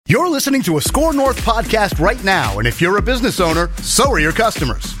You're listening to a Score North podcast right now, and if you're a business owner, so are your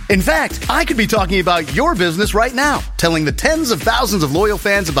customers. In fact, I could be talking about your business right now, telling the tens of thousands of loyal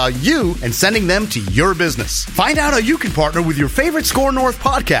fans about you and sending them to your business. Find out how you can partner with your favorite Score North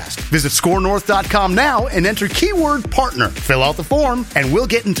podcast. Visit scorenorth.com now and enter keyword partner. Fill out the form, and we'll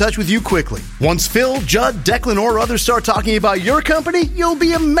get in touch with you quickly. Once Phil, Judd, Declan, or others start talking about your company, you'll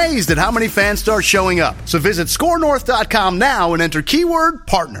be amazed at how many fans start showing up. So visit scorenorth.com now and enter keyword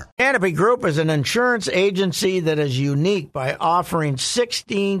partner. Canopy Group is an insurance agency that is unique by offering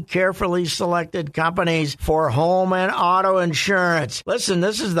 16 carefully selected companies for home and auto insurance. Listen,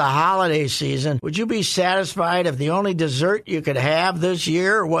 this is the holiday season. Would you be satisfied if the only dessert you could have this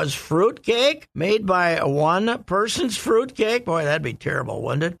year was fruitcake made by one person's fruitcake? Boy, that'd be terrible,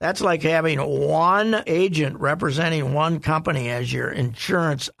 wouldn't it? That's like having one agent representing one company as your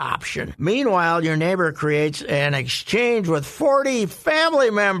insurance option. Meanwhile, your neighbor creates an exchange with 40 family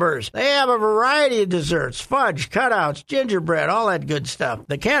members. They have a variety of desserts, fudge, cutouts, gingerbread, all that good stuff.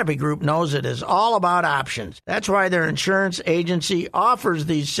 The Canopy Group knows it is all about options. That's why their insurance agency offers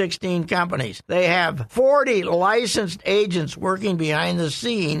these 16 companies. They have 40 licensed agents working behind the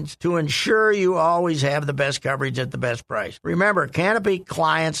scenes to ensure you always have the best coverage at the best price. Remember, Canopy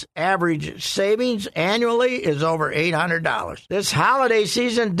clients' average savings annually is over $800. This holiday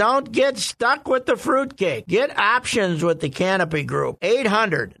season, don't get stuck with the fruitcake. Get options with the Canopy Group.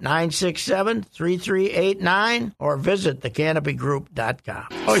 800-967-3389 or visit thecanopygroup.com.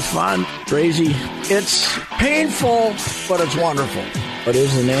 Oh, it's fun, crazy. It's painful, but it's wonderful. What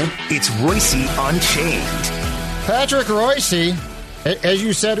is the name? It's Royce Unchained. Patrick Royce, as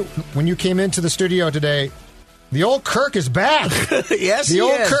you said when you came into the studio today, the old Kirk is back. Yes, the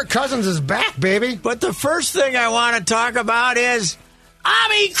old Kirk Cousins is back, baby. But the first thing I want to talk about is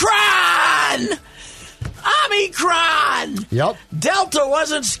Omicron! Omicron! Yep. Delta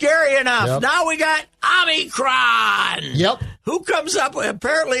wasn't scary enough. Yep. Now we got Omicron! Yep. Who comes up with,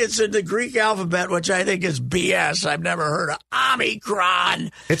 apparently it's in the Greek alphabet, which I think is BS. I've never heard of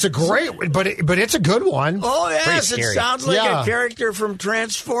Omicron. It's a great, but it's a good one. Oh, yes, it sounds like a character from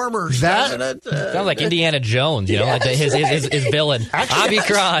Transformers, doesn't it? Sounds like Indiana Jones, you know, like his villain. Actually,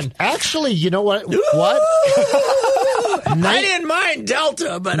 Omicron. Actually, you know what? I didn't mind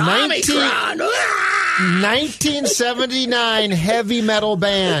Delta, but Omicron. 1979 heavy metal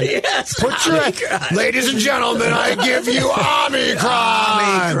band. Yes, Put your ladies and gentlemen, I give you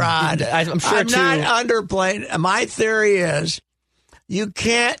Omicron. I'm sure I'm not underplaying. My theory is you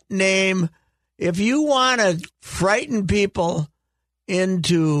can't name, if you want to frighten people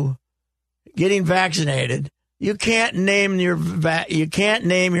into getting vaccinated, you can't name your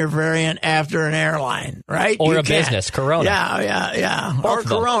variant after an airline, right? Or a business, Corona. Yeah. Or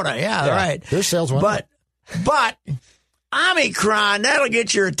Corona, right. Their sales went up. But Omicron, that'll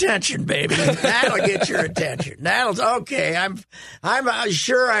get your attention, baby. That'll get your attention. Okay. I'm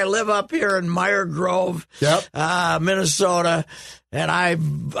sure I live up here in Meyer Grove, Minnesota, and I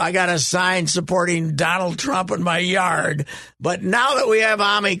got a sign supporting Donald Trump in my yard. But now that we have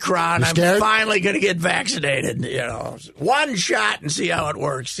Omicron, I'm finally going to get vaccinated. You know, one shot and see how it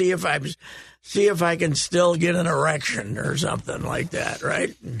works. See if I can still get an erection or something like that.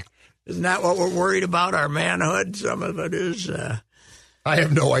 Right? Isn't that what we're worried about? Our manhood. Some of it is. I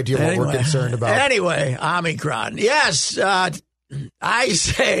have no idea what we're concerned about. Anyway, Omicron. Yes, I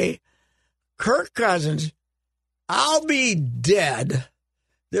say, Kirk Cousins, I'll be dead.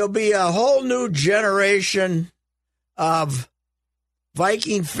 There'll be a whole new generation of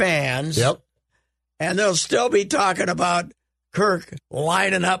Viking fans. Yep. And they'll still be talking about Kirk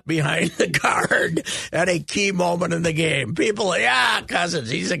lining up behind the guard at a key moment in the game. People, Cousins,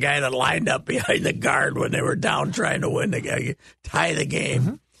 he's the guy that lined up behind the guard when they were down trying to win the game, tie the game.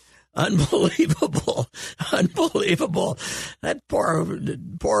 Mm-hmm. Unbelievable. That poor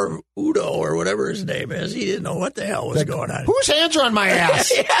Udo or whatever his name is, he didn't know what the hell was going on. Whose hands are on my ass?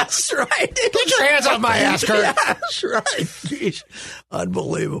 Yes, right. Get your hands off my ass, Kirk. Yes, right. Jeez.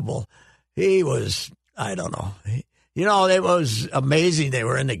 Unbelievable. He was, I don't know. You know, it was amazing they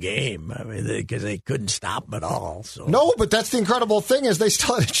were in the game. I mean, because they couldn't stop them at all. So. No, but that's the incredible thing is they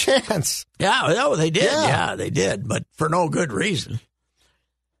still had a chance. Yeah, no, they did. Yeah, they did, but for no good reason.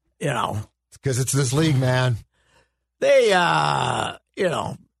 You know. Because it's this league, man. They, I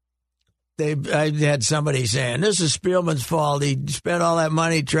had somebody saying, this is Spielman's fault. He spent all that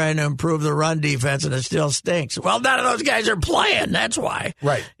money trying to improve the run defense, and it still stinks. Well, none of those guys are playing. That's why.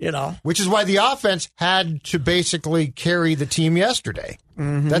 Right. You know. Which is why the offense had to basically carry the team yesterday.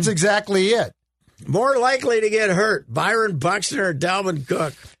 Mm-hmm. That's exactly it. More likely to get hurt, Byron Buxton or Dalvin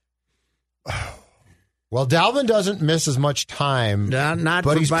Cook? Well, Dalvin doesn't miss as much time, Not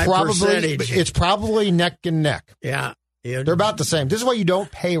but by percentage. it's probably neck and neck. Yeah. They're about the same. This is why you don't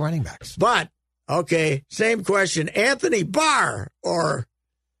pay running backs. But, okay, same question. Anthony Barr or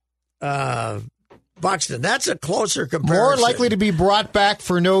Buxton. That's a closer comparison. More likely to be brought back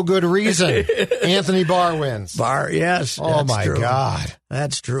for no good reason. Anthony Barr wins. Barr, yes. Oh, my true. God.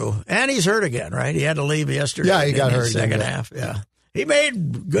 That's true. And he's hurt again, right? He had to leave yesterday. Yeah, he got hurt. Second half, yeah. He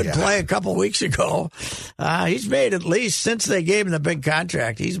made good play a couple weeks ago. He's made at least, since they gave him the big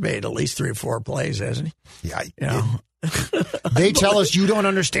contract, he's made at least 3 or 4 plays, hasn't he? Yeah. They tell us you don't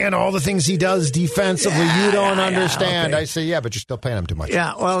understand all the things he does defensively. You don't understand. Okay. I say, yeah, but you're still paying him too much.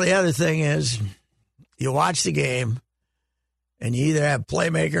 Yeah, well, the other thing is you watch the game and you either have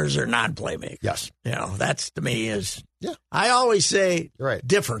playmakers or non-playmakers. Yes. That's to me is, I always say right.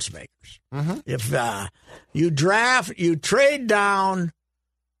 difference makers. Mm-hmm. If you trade down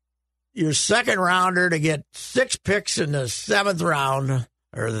your second rounder to get 6 picks in the 7th round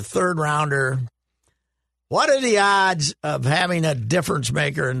or the 3rd rounder, what are the odds of having a difference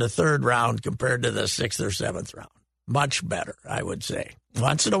maker in the 3rd round compared to the 6th or 7th round? Much better, I would say.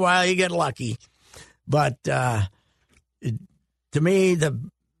 Once in a while you get lucky, but to me,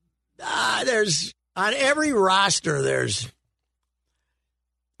 there's on every roster there's.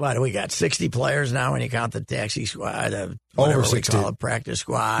 What do we got? 60 players now when you count the taxi squad, whatever over 60. we call it, practice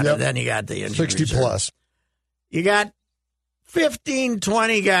squad, Yep. and then you got the injury 60 reserve. plus. You got 15,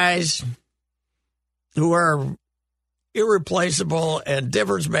 20 guys who are irreplaceable and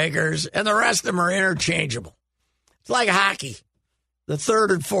difference makers, and the rest of them are interchangeable. It's like hockey. The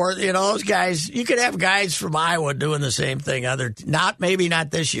 3rd and 4th, those guys, you could have guys from Iowa doing the same thing. Maybe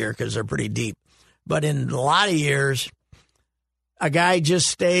not this year because they're pretty deep, but in a lot of years, a guy just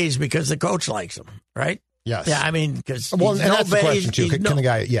stays because the coach likes him, right? Yes. Yeah, I mean, because and that's the question too. Can the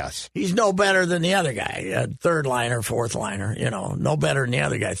guy? Yes. He's no better than the other guy, 3rd liner, 4th liner. No better than the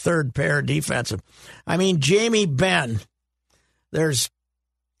other guy. 3rd pair defensive. I mean, Jamie Benn. There's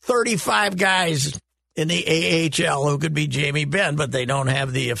 35 guys in the AHL who could be Jamie Benn, but they don't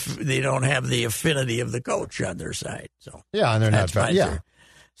have the affinity of the coach on their side. So yeah, and they're not bad. Yeah.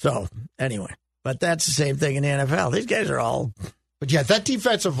 So anyway, but that's the same thing in the NFL. These guys are all. But yeah, that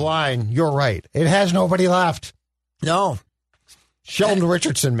defensive line, you're right. It has nobody left. No. Sheldon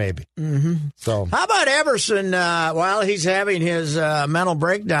Richardson, maybe. Mm-hmm. So how about Everson, while he's having his mental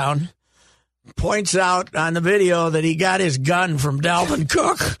breakdown, points out on the video that he got his gun from Dalvin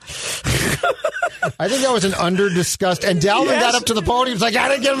Cook. I think that was an under-discussed. And Dalvin got up to the podium. He was like, I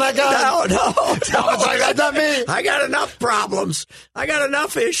didn't give him that gun. No. Dalvin's like, that's not me. I got enough problems. I got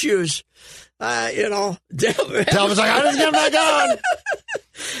enough issues. Dalvin's like, I didn't give him that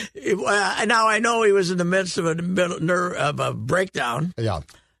gun. Now, I know he was in the midst of a breakdown. Yeah.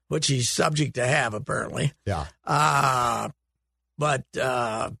 Which he's subject to have, apparently. Yeah. But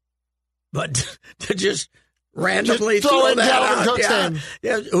to just randomly throw that Dalvin out. Cook's name.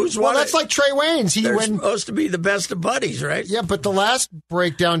 Yeah, that's like Trey Waynes. They're supposed to be the best of buddies, right? Yeah, but the last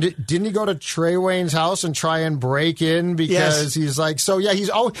breakdown, didn't he go to Trey Wayne's house and try and break in because he's like,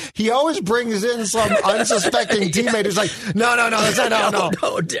 he always brings in some unsuspecting teammate who's like, no, that's not, no.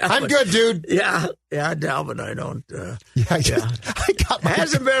 I'm good, dude. Yeah, Dalvin, I don't. I got my. It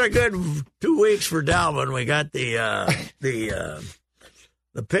hasn't been a good 2 weeks for Dalvin. We got the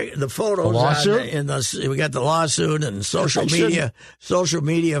photos we got the lawsuit and social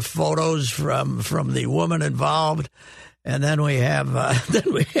media photos from the woman involved, and then we have I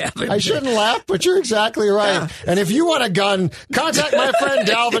shouldn't laugh, but you're exactly right. Yeah. And if you want a gun, contact my friend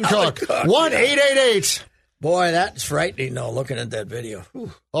Dalvin Cook. 1-888. Boy, that's frightening though. Looking at that video.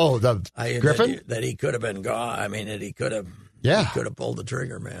 Whew. Oh, Griffin that he could have been gone. I mean, that he could have. Yeah. He could have pulled the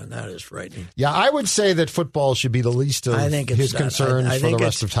trigger, man. That is frightening. Yeah, I would say that football should be the least of his concerns for the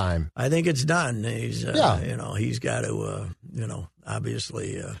rest of time. I think it's done. He's, he's got to,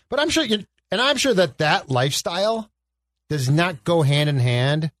 obviously. But I'm sure, I'm sure that lifestyle does not go hand in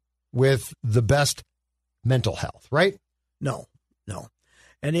hand with the best mental health, right? No.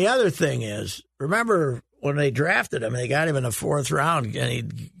 And the other thing is, remember when they drafted him, they got him in the 4th round, and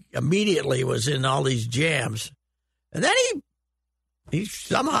he immediately was in all these jams. And then he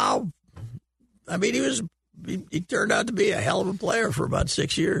somehow, I mean, he turned out to be a hell of a player for about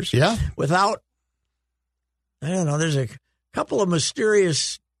 6 years. Yeah. Without, I don't know, there's a couple of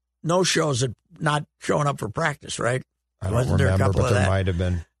mysterious no-shows that not showing up for practice, right? I don't remember, but there might have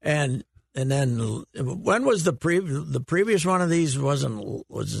been. And then when was the previous one of these? Was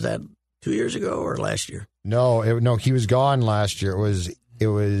that 2 years ago or last year? No, he was gone last year. Was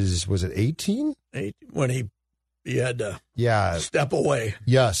it 18? When he had to step away.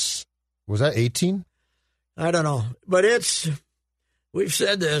 Yes. Was that 18? I don't know. But we've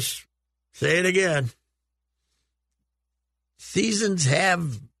said this, say it again. Seasons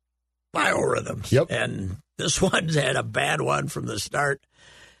have biorhythms. Yep. And this one's had a bad one from the start.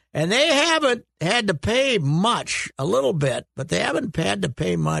 And they haven't had to pay much, a little bit, but they haven't had to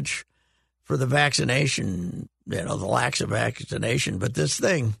pay much for the vaccination, the lack of vaccination. But this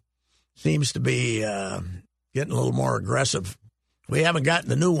thing seems to be getting a little more aggressive. We haven't gotten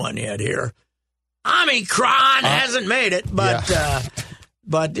the new one yet here. Omicron hasn't made it, but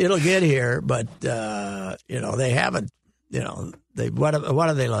it'll get here. But, they haven't, what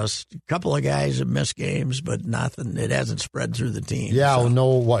have they lost? A couple of guys have missed games, but nothing. It hasn't spread through the team. Yeah, so. no,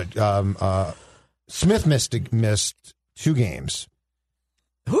 what? Smith missed 2 games.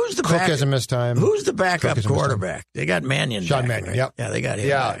 Who's the Cook hasn't missed time. Who's the backup quarterback? They got Mannion. Sean back, Mannion, right? yep. Yeah, they got him.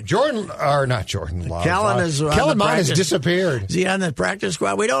 Yeah, back. not Jordan Love. Kellen Mond has disappeared. Is he on the practice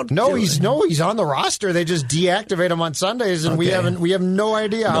squad? We don't. He's on the roster. They just deactivate him on Sundays, and we have no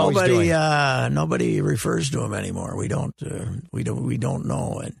idea how he's doing. Nobody refers to him anymore. We don't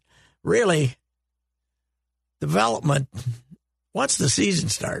know. And really, development. Once the season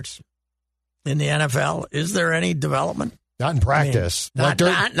starts in the NFL, is there any development? Not in practice. Not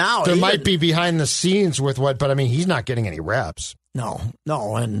now. There might be behind the scenes with but he's not getting any reps. No.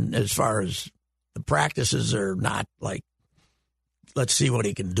 And as far as the practices are not like, let's see what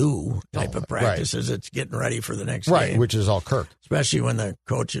he can do type of practices. Right. It's getting ready for the next game. Which is all Kirk. Especially when the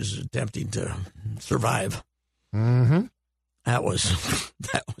coach is attempting to survive. Mm-hmm. That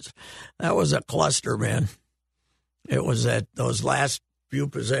was a cluster, man. It was those last few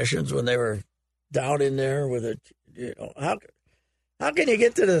possessions when they were down in there with it. How can you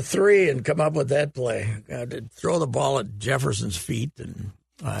get to the 3 and come up with that play? Throw the ball at Jefferson's feet, and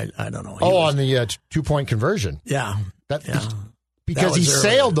I don't know. On the 2-point conversion. Yeah. Because he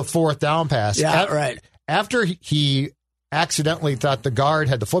sailed the 4th down pass. Yeah, right. After he accidentally thought the guard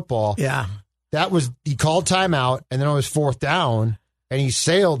had the football. Yeah. He called timeout, and then it was 4th down, and he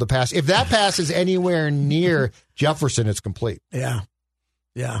sailed the pass. If that pass is anywhere near Jefferson, it's complete. Yeah.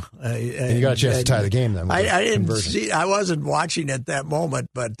 Yeah, and you got a chance to tie the game then. I didn't see. I wasn't watching at that moment,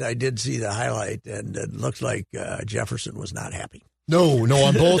 but I did see the highlight, and it looks like Jefferson was not happy. No,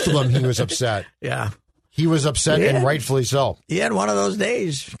 on both of them he was upset. Yeah, he was upset, and rightfully so. He had one of those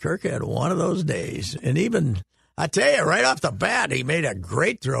days. Kirk had one of those days, and even I tell you, right off the bat, he made a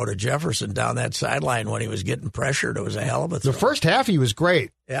great throw to Jefferson down that sideline when he was getting pressured. It was a hell of a throw. The first half he was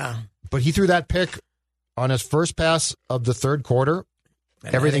great. Yeah, but he threw that pick on his first pass of the third quarter.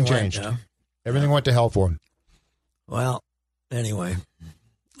 And everything changed. Everything went to hell for him. Well, anyway,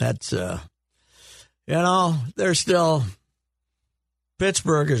 that's, they're still,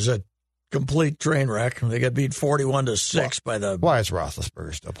 Pittsburgh is a complete train wreck. They got beat 41-6 by the. Why is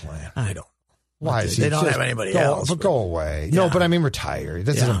Roethlisberger still playing? I don't. Why is they don't have anybody else. But go away. Yeah. No, but I mean retire.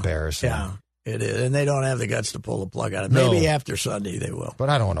 This is embarrassing. Yeah, it is. And they don't have the guts to pull the plug out of it. Maybe after Sunday they will. But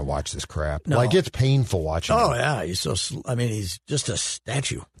I don't want to watch this crap. No. It's painful watching him. Yeah. He's just a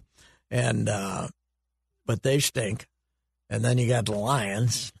statue. And, but they stink. And then you got the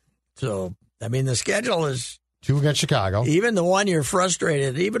Lions. So, the schedule is. 2 against Chicago. Even when you're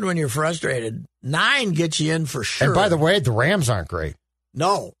frustrated, 9 gets you in for sure. And by the way, the Rams aren't great.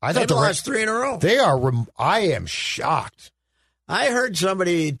 No. They've lost 3 in a row. They are. I am shocked. I heard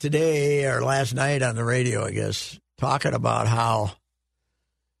somebody today or last night on the radio, I guess, talking about how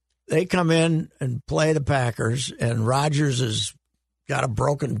they come in and play the Packers, and Rodgers has got a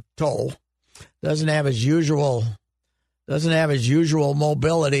broken toe, doesn't have his usual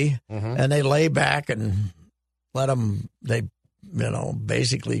mobility, and they lay back and let him. They,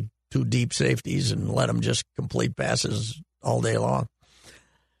 basically 2 deep safeties and let him just complete passes all day long.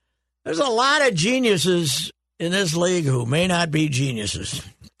 There's a lot of geniuses in this league who may not be geniuses,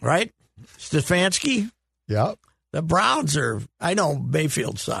 right? Stefanski? Yeah. The Browns are, I know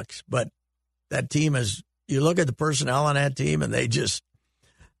Mayfield sucks, but that team is, you look at the personnel on that team and they just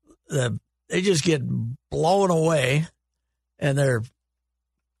get blown away, and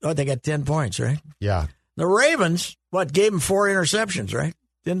they got 10 points, right? Yeah. The Ravens, gave him 4 interceptions, right?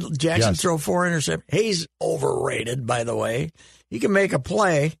 Didn't Jackson throw 4 interceptions? He's overrated, by the way. He can make a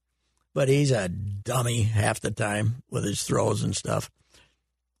play, but he's a dummy half the time with his throws and stuff.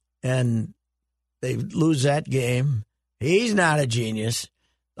 And they lose that game. He's not a genius.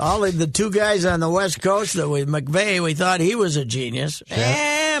 All of the 2 guys on the West Coast, McVay, we thought he was a genius.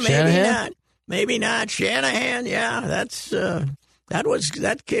 Maybe Shanahan? not. Maybe not. Shanahan,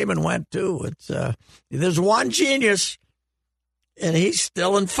 that came and went too. It's there's one genius, and he's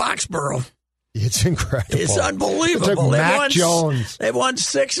still in Foxborough. It's incredible. It's unbelievable. It's like Mac Jones. They've won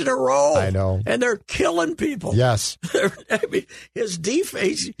 6 in a row. I know. And they're killing people. Yes. I mean, his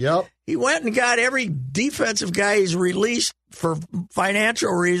defense. Yep. He went and got every defensive guy he's released for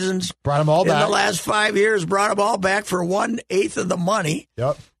financial reasons. Brought them all back. In the last 5 years, brought them all back for 1/8 of the money.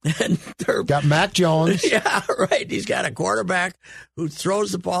 Yep. And they're got Mac Jones. Yeah, right. He's got a quarterback who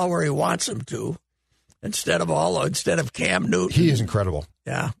throws the ball where he wants him to. Instead of Cam Newton. He is incredible.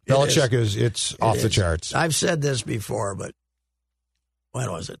 Yeah. Belichick it's off the charts. I've said this before, but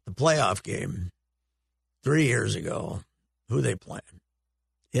when was it? The playoff game 3 years ago. Who they playing?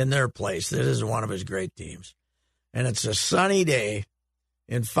 In their place. This is one of his great teams. And it's a sunny day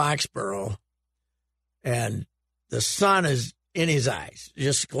in Foxborough, and the sun is in his eyes,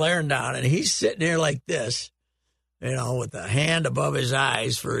 just glaring down, and he's sitting there like this, with a hand above his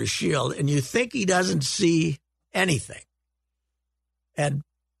eyes for his shield, and you think he doesn't see anything. And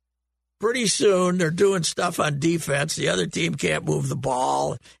pretty soon they're doing stuff on defense. The other team can't move the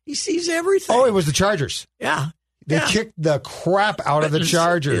ball. He sees everything. Oh, it was the Chargers. Yeah. They kicked the crap out of the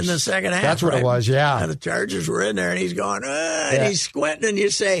Chargers. In the second half. That's what it was, yeah. And the Chargers were in there, and he's going, and he's squinting, and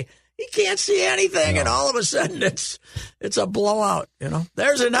you say, he can't see anything, and all of a sudden it's a blowout.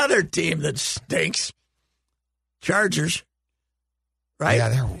 There's another team that stinks. Chargers, right?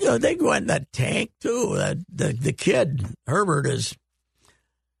 Yeah, they go in that tank too. The kid Herbert is.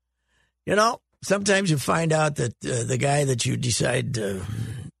 Sometimes you find out that the guy that you decide to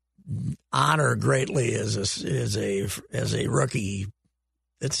honor greatly as a rookie,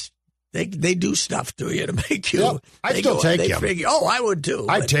 they do stuff to you to make you. Yep, I'd still take him. I would too.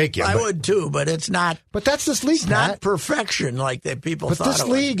 I'd take him. I would too, but it's not. But that's this league. It's not perfection like that people thought. But this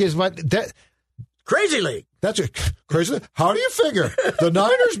league is what that. Crazy league. That's a crazy. How do you figure the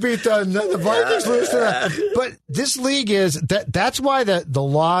Niners beat the Vikings lose to that? But this league is that. That's why the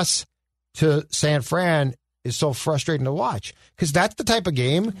loss to San Fran is so frustrating to watch, because that's the type of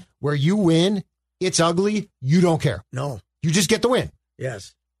game where you win. It's ugly. You don't care. No, you just get the win.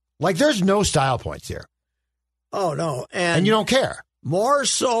 Yes. Like there's no style points here. Oh no, and you don't care. More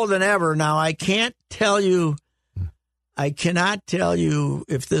so than ever. Now I cannot tell you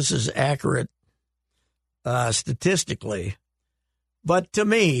if this is accurate. Statistically, but to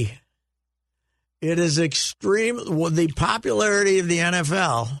me, it is extreme. Well, the popularity of the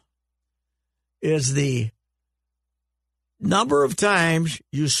NFL is the number of times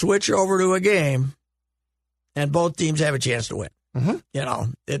you switch over to a game and both teams have a chance to win. Mm-hmm.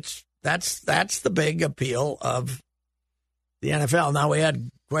 That's the big appeal of the NFL. Now, we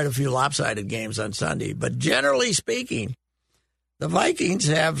had quite a few lopsided games on Sunday, but generally speaking, the Vikings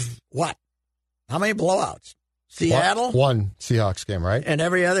have what? How many blowouts? Seattle? One Seahawks game, right? And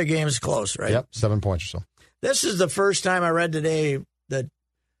every other game is close, right? Yep, 7 points or so. This is the first time I read today that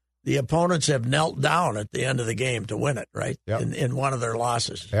the opponents have knelt down at the end of the game to win it, right? Yep. In one of their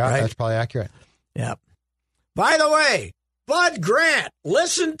losses. Yeah, right? That's probably accurate. Yep. By the way, Bud Grant,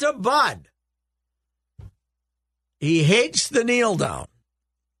 listen to Bud. He hates the kneel down.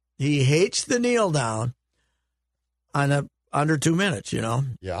 He hates the kneel down on under 2 minutes,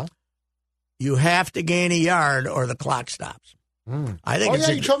 Yeah. You have to gain a yard or the clock stops. I think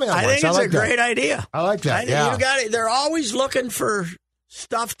you told me that I once. think it's like a great idea. I like that. They're always looking for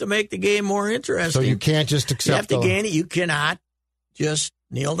stuff to make the game more interesting. So you can't just accept. You have to gain it. You cannot just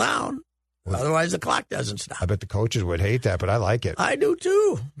kneel down. Otherwise, the clock doesn't stop. I bet the coaches would hate that, but I like it. I do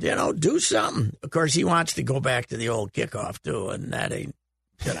too. Do something. Of course, he wants to go back to the old kickoff too, and that ain't.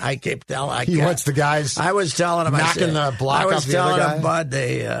 I keep telling. He wants the guys. I was telling him, knocking the block off the other guy. I was telling him, Bud,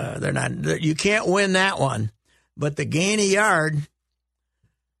 they're not. You can't win that one, but the gain a yard.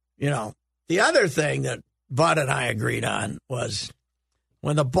 The other thing that Bud and I agreed on was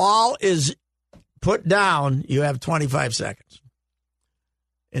when the ball is put down, you have 25 seconds.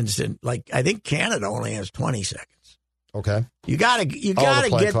 Instant, like I think Canada only has 20 seconds. Okay, you gotta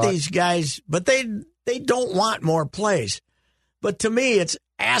get these guys, but they don't want more plays. But to me, it's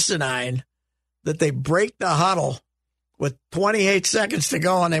asinine that they break the huddle with 28 seconds to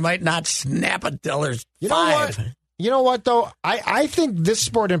go, and they might not snap it till there's 5. You know what, though? I think this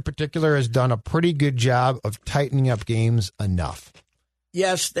sport in particular has done a pretty good job of tightening up games enough.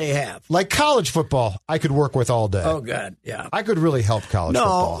 Yes, they have. Like college football, I could work with all day. Oh, God, yeah. I could really help college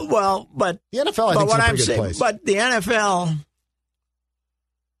football. No, well, but the NFL, I think, is a pretty good place. But the NFL,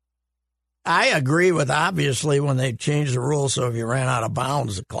 I agree with, obviously, when they changed the rules, so if you ran out of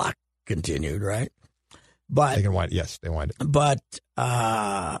bounds, the clock continued, right? But they can wind. Yes, they wind it. But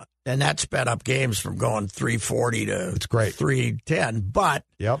and that sped up games from going 340 to it's great 310. But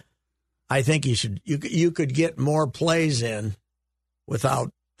yep, I think you could get more plays in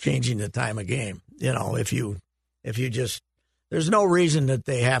without changing the time of game. If you just, there's no reason that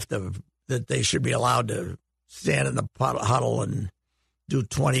they should be allowed to stand in the huddle and do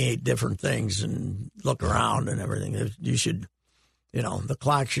 28 different things and look around and everything. You should, the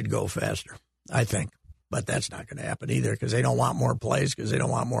clock should go faster, I think. But that's not going to happen either because they don't want more plays because they don't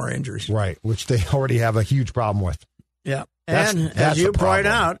want more injuries. Right, which they already have a huge problem with. Yeah. That's as you the point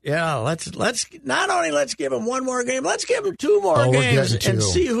problem. out, let's not only let's give them one more game, let's give them two more games and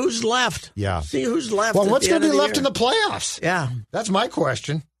see who's left. Yeah. See who's left. Well, what's going to be left in the playoffs? Yeah. That's my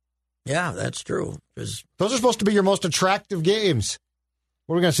question. Yeah, that's true. Because those are supposed to be your most attractive games.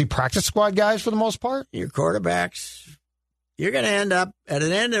 What are we going to see? Practice squad guys for the most part? Your quarterbacks, you're going to end up at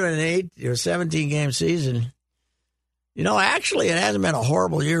the end of an 17-game season. Actually, it hasn't been a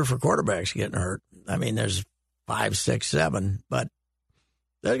horrible year for quarterbacks getting hurt. I mean, there's 5, 6, 7, but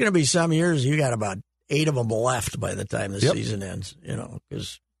there's going to be some years you got about 8 of them left by the time the season ends.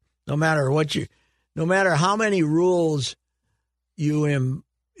 Because no matter how many rules you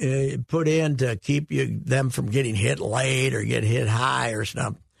put in to keep them from getting hit late or get hit high or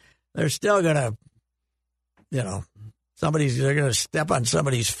something, they're still going to, they're going to step on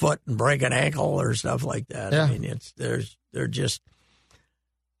somebody's foot and break an ankle or stuff like that. Yeah. I mean,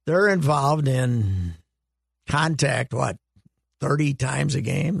 they're involved in contact, 30 times a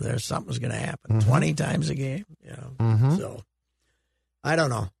game? There's something's going to happen. 20 times a game? So, I don't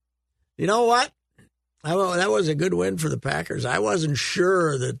know. You know what? That was a good win for the Packers. I wasn't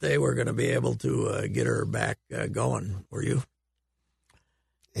sure that they were going to be able to get her back going. Were you?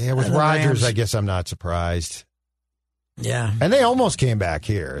 Yeah, with Rodgers, I guess I'm not surprised. Yeah. And they almost came back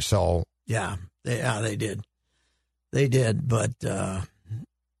here, so. Yeah, they did. They did, but,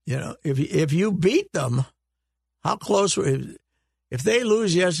 if you beat them, how close were if they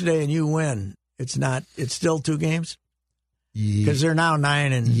lose yesterday and you win, it's still 2 games? Because they're now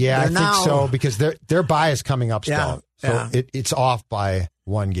 9 and I think so because their bye is coming up still, so it's off by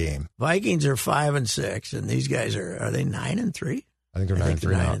 1 game. Vikings are 5 and 6, and these guys are they 9 and 3? I think they're 9 and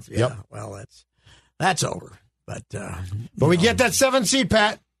 3 now. Yeah, yep. Well, that's over. But we get that 7 seed,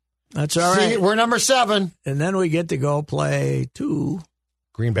 Pat. That's all right. We're number 7, and then we get to go play 2.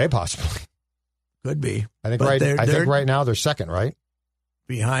 Green Bay, possibly. Could be. I think right now they're 2nd, right?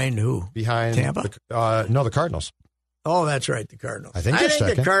 Behind who? Behind Tampa? The Cardinals. Oh, that's right, the Cardinals. I think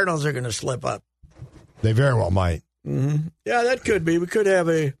the Cardinals are going to slip up. They very well might. Mm-hmm. Yeah, that could be. We could have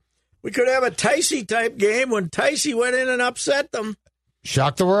a Ticey type game when Ticey went in and upset them.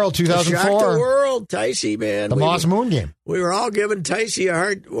 Shocked the world, 2004. Shocked the world, Ticey, man. The Moss Moon game. We were all giving Ticey a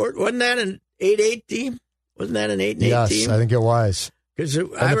hard. Wasn't that an 8-8 team? Wasn't that an 8-8 team? Yes, I think it was. And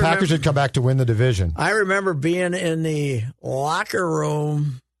the Packers had come back to win the division. I remember being in the locker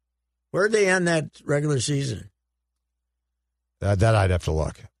room. Where'd they end that regular season? That I'd have to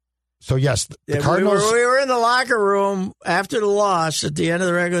look. So, yes, the Cardinals. We were in the locker room after the loss at the end of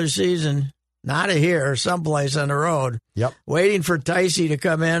the regular season, not here, someplace on the road, waiting for Ticey to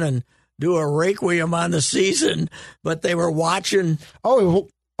come in and do a requiem on the season. But they were watching. They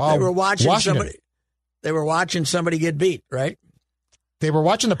were watching Washington. somebody. They were watching somebody get beat, right? They were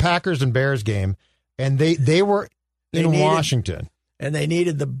watching the Packers and Bears game, and they were in Washington. And they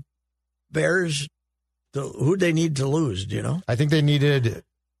needed the Bears. Who'd they need to lose? Do you know? I think they needed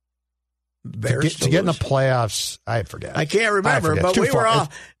Bears to get in the playoffs. I forget. I can't remember, but we were off.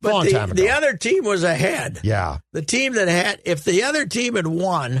 But the other team was ahead. Yeah, the team that had. If the other team had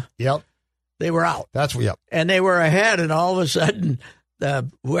won, they were out. And they were ahead, and all of a sudden,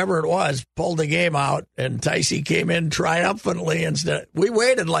 whoever it was pulled the game out, and Ticey came in triumphantly. Instead, we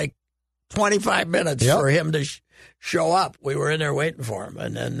waited like 25 minutes for him to show up. We were in there waiting for him,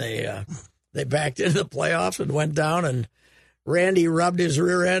 and then they backed into the playoffs and went down, and Randy rubbed his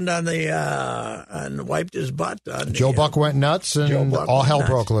rear end on and wiped his butt. Joe Buck went nuts, and all hell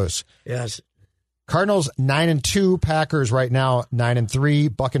broke loose. Yes. Cardinals 9-2, Packers right now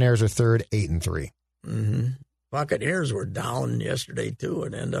 9-3, Buccaneers are 3rd, 8-3. Mm-hmm. Buccaneers were down yesterday too,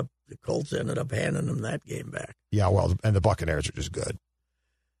 and the Colts ended up handing them that game back. Yeah, well, and the Buccaneers are just good.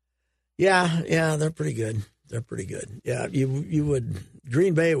 Yeah, they're pretty good. They're pretty good. Yeah,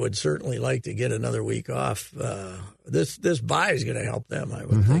 Green Bay would certainly like to get another week off. This bye is going to help them, I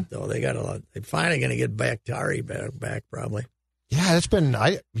would think, though. They're finally going to get Bakhtiari back probably. Yeah, it's been.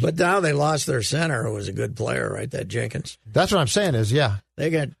 But now they lost their center, who was a good player, right? That Jenkins. That's what I'm saying. They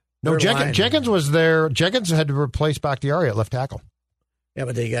got Jenkins was there. Jenkins had to replace Bakhtiari at left tackle. Yeah,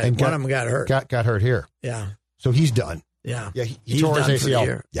 but one of them got hurt. Got hurt here. Yeah, so he's done. Yeah, he tore his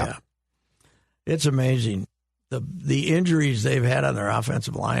ACL. Yeah, it's amazing the injuries they've had on their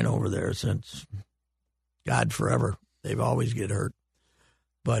offensive line over there since God forever. They've always get hurt.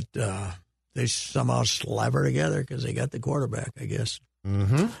 but they somehow slaver together because they got the quarterback, I guess.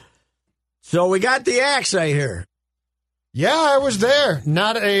 Mm-hmm. So we got the axe, I hear. Yeah, I was there.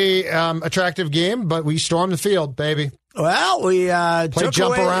 Not a attractive game, but we stormed the field, baby. Well, we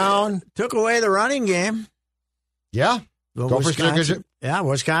took away the running game. Yeah. Gophers did a good job. Yeah,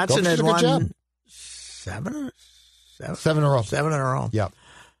 Wisconsin had won 7 in a row. 7 in a row. Yeah.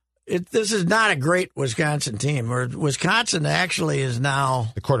 This is not a great Wisconsin team. Wisconsin actually is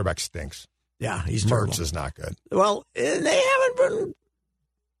now... The quarterback stinks. Yeah, he's Mertz terrible. is not good. Well, and they haven't been...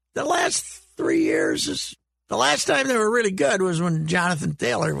 The last 3 years... The last time they were really good was when Jonathan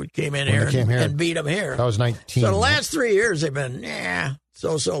Taylor came in here and beat them here. That was 19. So the last 3 years they've been,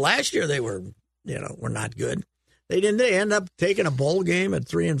 So last year they were, were not good. They end up taking a bowl game at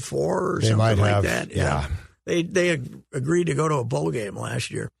 3-4 or something like that. Yeah. They agreed to go to a bowl game last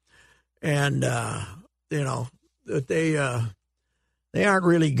year. And, they aren't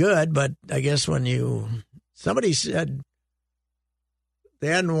really good, but I guess somebody said, they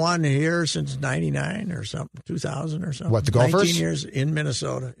hadn't won here since 99 or something, 2000 or something. What, the Gophers? 19 years in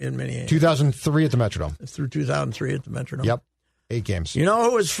Minnesota, in Minneapolis. 2003 at the Metrodome. Through 2003 at the Metrodome. Yep. 8 games. You know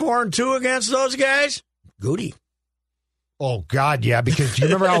who was 4-2 against those guys? Goody. Oh, God, yeah, because do you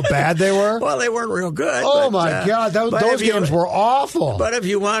remember how bad they were? Well, they weren't real good. Oh, my God, those games were awful. But if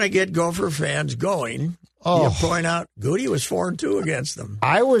you want to get Gopher fans going... You point out Goody was 4-2 against them.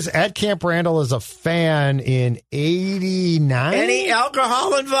 I was at Camp Randall as a fan in 89. Any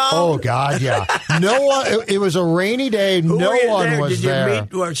alcohol involved? Oh, God, yeah. No one. It was a rainy day. No one was there.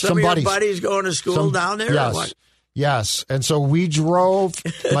 Did you meet some of your buddies going to school down there? Yes. Or what? Yes. And so we drove,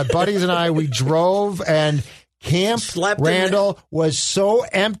 my buddies and I, and Camp Randall was so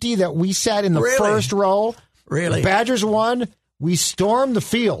empty that we sat in the first row. Really? The Badgers won. We stormed the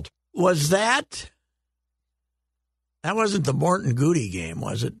field. Was that... That wasn't the Morton Goody game,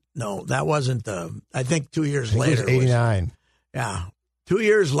 was it? No, that wasn't the. I think 2 years later. It was 89. 2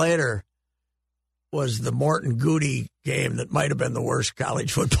 years later was the Morton Goody game that might have been the worst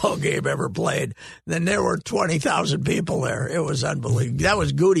college football game ever played. Then there were 20,000 people there. It was unbelievable. That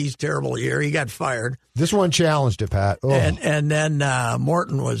was Goody's terrible year. He got fired. This one challenged it, Pat. Oh. And then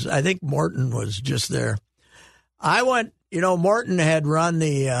Morton was. I think Morton was just there. I went. Morton had run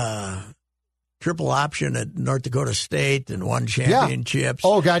the. Triple option at North Dakota State and won championships. Yeah.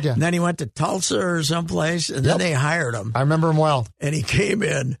 Oh, God, yeah. And then he went to Tulsa or someplace, and then they hired him. I remember him well. And he came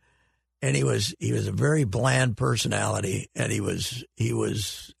in, and he was a very bland personality, and he was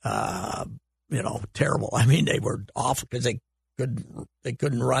terrible. I mean, they were awful because they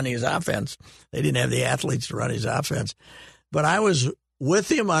couldn't run his offense. They didn't have the athletes to run his offense. But I was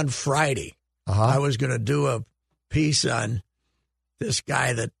with him on Friday. I was going to do a piece on this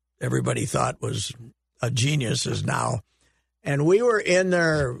guy that everybody thought was a genius is now. And we were in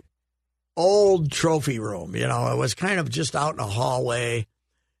their old trophy room. It was kind of just out in a hallway,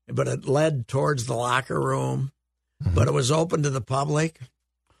 but it led towards the locker room, but it was open to the public.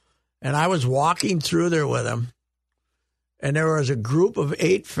 And I was walking through there with him, and there was a group of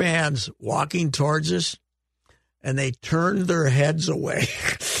 8 fans walking towards us, and they turned their heads away.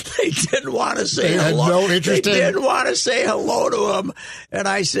 They didn't want to say hello. They didn't want to say hello to him. And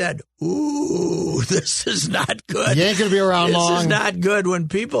I said, ooh, this is not good. You ain't going to be around long. This is not good when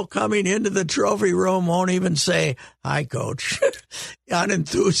people coming into the trophy room won't even say, hi, Coach,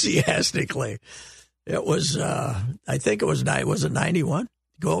 unenthusiastically. It was, I think it was 91?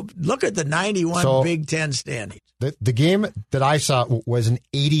 Go look at the 91 Big Ten standings. The game that I saw was an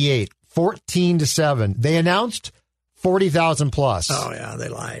 88. 14-7. They announced 40,000 plus. Oh, yeah, they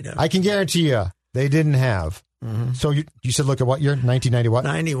lied. I can guarantee you they didn't have. Mm-hmm. So you said look at what year? 1990 what?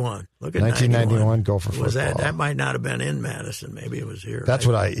 91. Look at 1991. Go for football. That might not have been in Madison. Maybe it was here. That's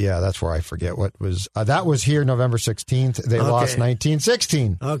that's where I forget what was. That was here November 16th. They lost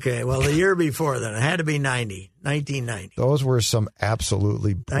 1916. Okay, well, the year before then, it had to be 1990. Those were some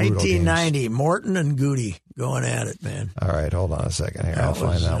absolutely brutal 1990, games. Morton and Goody going at it, man. All right, hold on a second here. I'll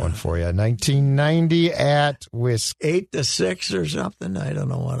find that one for you. 1990 at Wisconsin. 8-6 or something. I don't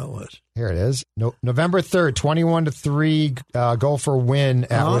know what it was. Here it is. November 3rd, 21-3 Gopher win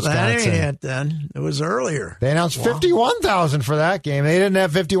at Wisconsin. That ain't it then. It was earlier. They announced 51,000 for that game. They didn't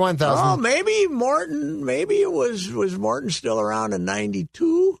have 51,000. Oh, maybe Morton. Maybe it was Morton still around in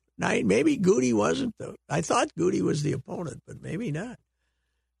 92? Maybe Goody wasn't. I thought Goody was the opponent, but maybe not.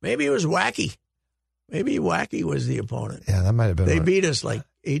 Maybe it was Wacky. Maybe Wacky was the opponent. Yeah, that might have been. They beat us like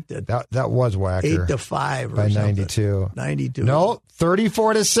 8-5. That was Wacker. 8-5 or by something. 92. 92. No,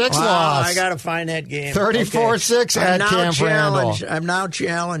 34-6 loss. I got to find that game. 34-6 at Camp Randall. I'm now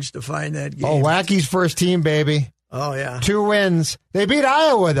challenged to find that game. Oh, Wacky's first team, baby. Oh, yeah. 2 wins. They beat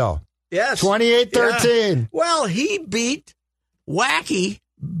Iowa, though. Yes. 28-13. Yeah. Well, Wacky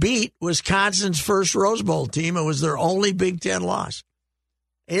beat Wisconsin's first Rose Bowl team. It was their only Big Ten loss.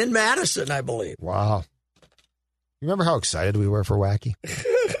 In Madison, I believe. Wow. You remember how excited we were for Wacky?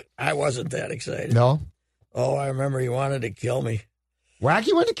 I wasn't that excited. No? Oh, I remember he wanted to kill me.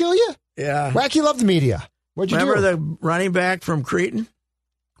 Wacky wanted to kill you? Yeah. Wacky loved the media. What'd you do? Remember the running back from Creighton?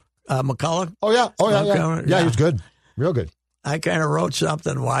 McCullough? Oh, yeah. Yeah, he was good. Real good. I kind of wrote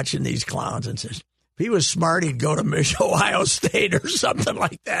something watching these clowns and says, if he was smart, he'd go to Ohio State or something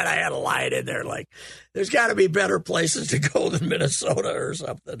like that. I had a line in there like, there's got to be better places to go than Minnesota or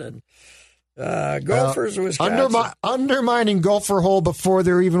something. And Gophers, Wisconsin. Undermining Gopher Hole before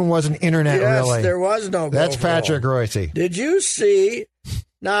there even was an internet, yes, really. There was no Gopher That's Patrick Hole. Royce. Did you see?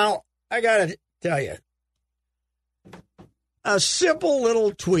 Now, I got to tell you, a simple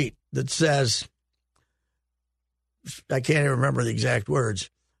little tweet that says, I can't even remember the exact words,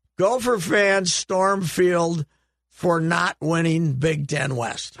 Gopher fans storm field for not winning Big Ten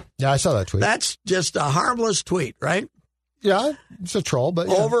West. Yeah, I saw that tweet. That's just a harmless tweet, right? Yeah, it's a troll, but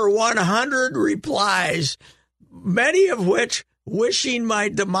yeah. Over 100 replies, many of which wishing my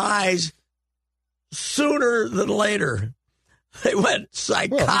demise sooner than later. They went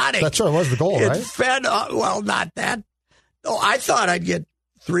psychotic. Well, that sort of was the goal, right? It fed, well, not that. Oh, I thought I'd get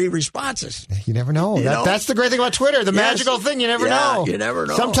 3 responses. You never know. That's the great thing about Twitter. The magical thing, you never know. You never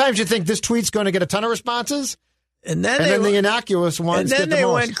know. Sometimes you think this tweet's going to get a ton of responses, and then the innocuous ones get the most. And then they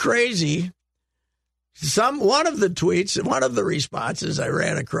went crazy. One of the responses I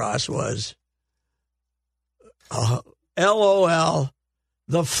ran across was, LOL,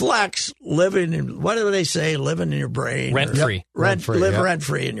 the flex living in, what do they say, living in your brain? Rent-free.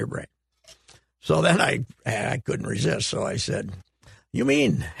 Rent-free in your brain. So then I couldn't resist, so I said, you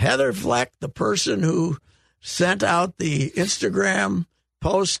mean Heather Fleck, the person who sent out the Instagram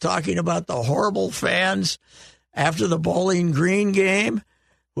post talking about the horrible fans after the Bowling Green game,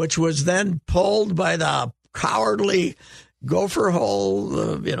 which was then pulled by the cowardly Gopher Hole,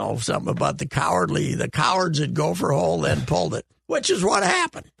 something about the cowards at Gopher Hole then pulled it, which is what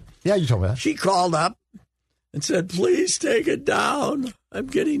happened. Yeah, you told me that. She called up and said, please take it down. I'm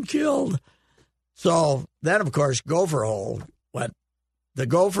getting killed. So then, of course, Gopher Hole went. The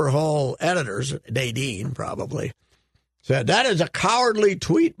Gopher Hole editors, Nadine probably, said, that is a cowardly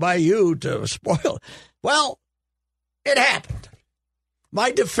tweet by you to spoil. Well, it happened.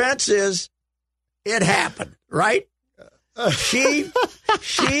 My defense is it happened, right? She put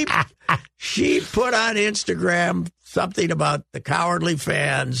on Instagram something about the cowardly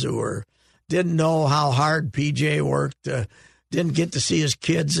fans who didn't know how hard PJ worked, didn't get to see his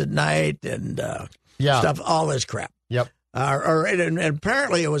kids at night and stuff, all this crap. Yep. And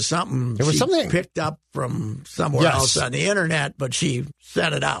apparently it was something she picked up from somewhere else on the internet, but she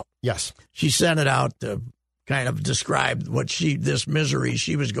sent it out. Yes. She sent it out to kind of describe this misery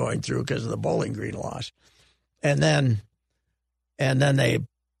she was going through because of the Bowling Green loss. And then they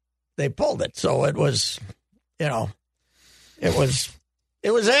pulled it. So it was, it was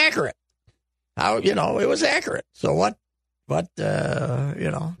accurate. It was accurate. So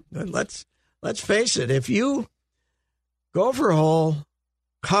let's face it. If Gopher Hole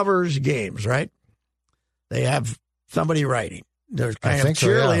covers games, right? They have somebody writing. There's kind of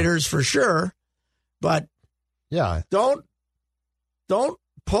cheerleaders for sure, but don't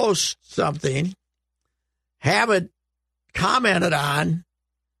post something, have it commented on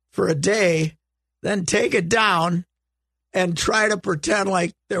for a day, then take it down and try to pretend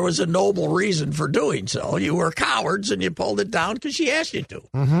like there was a noble reason for doing so. You were cowards and you pulled it down because she asked you to.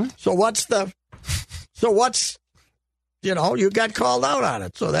 Mm-hmm. You got called out on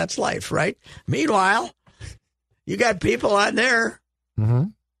it. So that's life, right? Meanwhile, you got people on there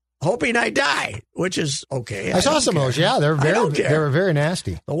hoping I die, which is okay. I saw some of those. Yeah, they were very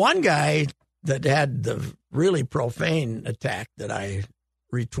nasty. The one guy that had the really profane attack that I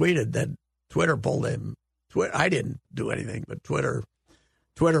retweeted, that Twitter pulled him. I didn't do anything, but Twitter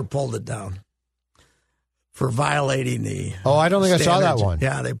pulled it down for violating the. Oh, I don't think I saw that one.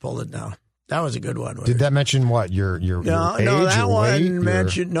 Yeah, they pulled it down. That was a good one. Did that mention what? Your age, no, that your one weight,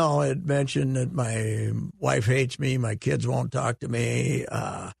 mentioned. No, it mentioned that my wife hates me, my kids won't talk to me,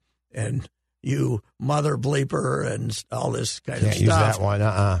 and you mother bleeper and all this kind of stuff. Can't use that one.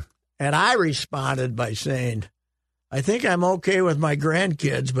 And I responded by saying, I think I'm okay with my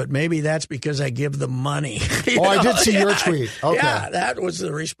grandkids, but maybe that's because I give them money. I did see your tweet. Okay. Yeah, that was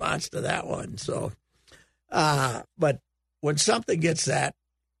the response to that one. So, but when something gets that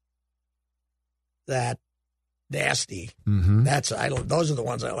nasty. Mm-hmm. Those are the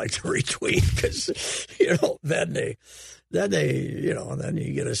ones I like to retweet because then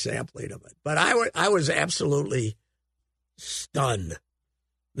you get a sampling of it. But I was absolutely stunned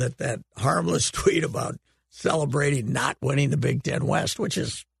that harmless tweet about celebrating not winning the Big Ten West, which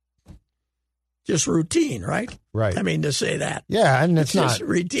is just routine, right? Right. I mean, to say that. Yeah, and it's not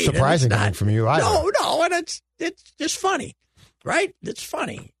routine. surprising coming from you either. No, and it's just funny, right? It's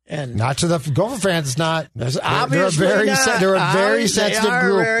funny. And not to the Gopher fans, it's not. Obviously they're a very sensitive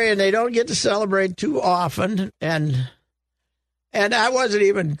group. And they don't get to celebrate too often. And I wasn't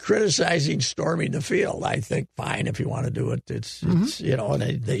even criticizing storming the field. I think, fine, if you want to do it. It's and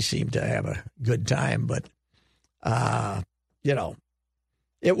they seem to have a good time. But,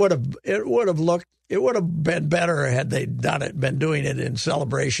 it would have been better had they been doing it in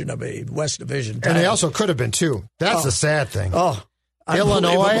celebration of a West Division title. And they also could have been, too. That's the sad thing. Oh,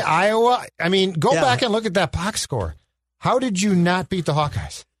 Illinois, Iowa. I mean, go back and look at that box score. How did you not beat the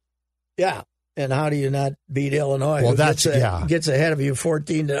Hawkeyes? Yeah. And how do you not beat Illinois? Well, gets ahead of you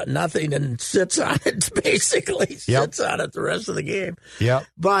 14-0 and sits on it, basically. Sits on it the rest of the game. Yep.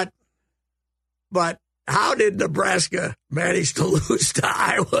 But how did Nebraska manage to lose to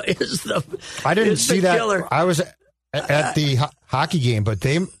Iowa? I didn't see that. Killer. I was at the hockey game, but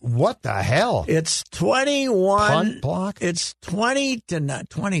what the hell? It's 21. Punt block? It's 20 to 9.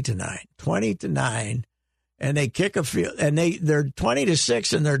 And they kick a field, and they're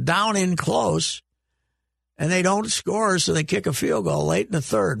 20-6, and they're down in close, and they don't score, so they kick a field goal late in the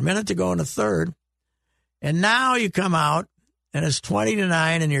third, minute to go in the third, and now you come out, and it's 20-9,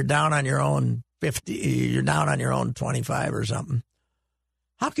 and you're down on your own 50, you're down on your own 25 or something.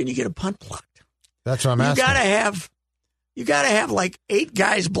 How can you get a punt blocked? That's what I'm asking. You gotta have like 8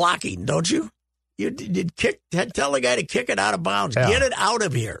 guys blocking, don't you? You tell the guy to kick it out of bounds, get it out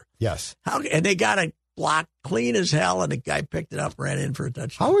of here. Yes. And they got to block clean as hell, and the guy picked it up, ran in for a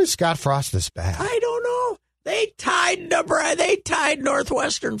touchdown. How is Scott Frost this bad? I don't know. They tied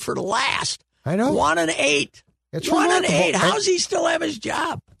Northwestern for last. I know. 1-8. It's 1-8. How does he still have his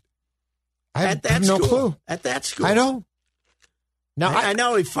job? I have no clue. At that school. I know. Now I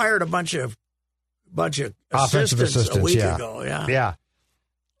know he fired a bunch of offensive assistants a week ago. Yeah. Yeah.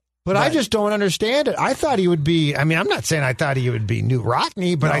 But I just don't understand it. I thought he would be. I mean, I'm not saying I thought he would be New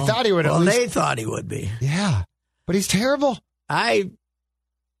Rockne, but I thought he would. Well, they thought he would be. Yeah, but he's terrible. On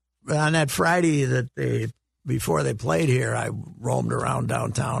that Friday before they played here, I roamed around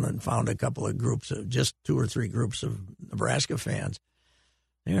downtown and found a couple of groups of just 2 or 3 groups of Nebraska fans.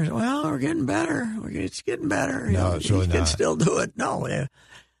 They were, well, we're getting better. It's getting better. No, it's really not. You can still do it. No, yeah.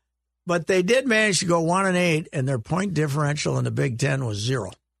 But they did manage to go 1-8, and their point differential in the Big Ten was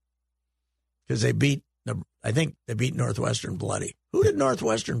 0. Because I think they beat Northwestern bloody. Who did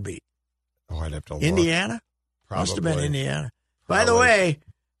Northwestern beat? Oh, I'd have to look. Indiana? Probably. Must have been Indiana. Probably. By the way,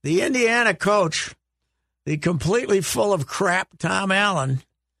 the Indiana coach, the completely full of crap Tom Allen,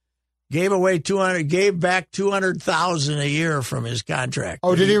 gave back $200,000 a year from his contract.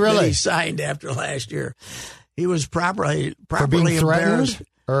 Oh, did he really? That he signed after last year. He was properly for being embarrassed. Threatened?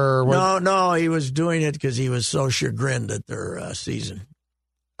 Or what? No, he was doing it because he was so chagrined at their season.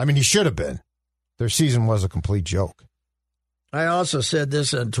 I mean, he should have been. Their season was a complete joke. I also said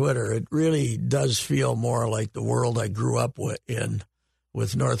this on Twitter. It really does feel more like the world I grew up in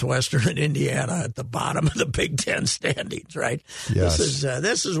with Northwestern and Indiana at the bottom of the Big Ten standings, right? Yes.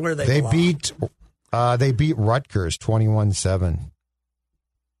 This is where they belong. They beat Rutgers 21-7.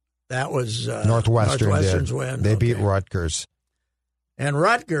 That was Northwestern's win. They beat Rutgers. And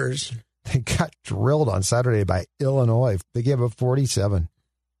Rutgers, they got drilled on Saturday by Illinois. They gave up 47.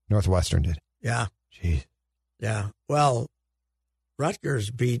 Northwestern did. Yeah. Jeez. Yeah. Well, Rutgers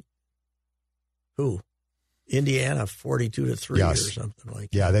beat who? Indiana 42-3 or something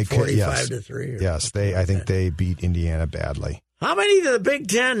like that. Yeah, they 45-3. Yes, I think they beat Indiana badly. How many to the Big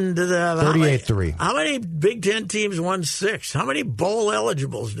Ten? 38-3. How many Big Ten teams won 6? How many bowl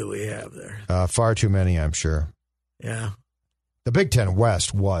eligibles do we have there? Far too many, I'm sure. Yeah. The Big Ten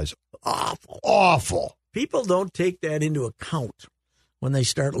West was awful. People don't take that into account when they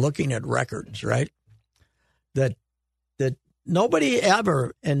start looking at records, right? That nobody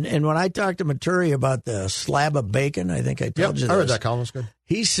ever, and when I talked to Maturi about the slab of bacon, I think I told you this. I heard that, Colin. Was good.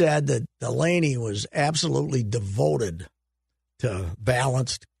 He said that Delaney was absolutely devoted to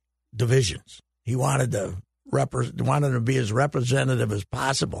balanced divisions. He wanted to be as representative as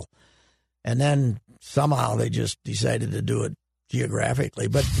possible. And then somehow they just decided to do it geographically.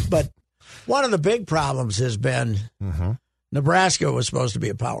 But one of the big problems has been Nebraska was supposed to be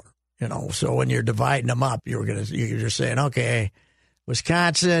a power. So when you're dividing them up, you're just saying, okay,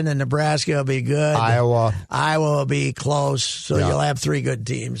 Wisconsin and Nebraska will be good. Iowa will be close. So you'll have 3 good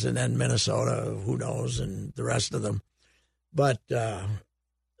teams, and then Minnesota, who knows, and the rest of them. But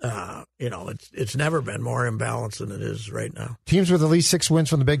it's never been more imbalanced than it is right now. Teams with at least 6 wins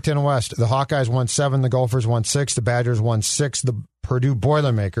from the Big Ten West. The Hawkeyes won 7, the Gophers won 6, the Badgers won 6, the Purdue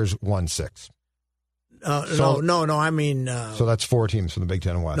Boilermakers won 6. No. I mean, so that's 4 teams from the Big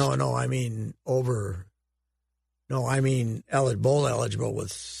Ten West. No. I mean bowl eligible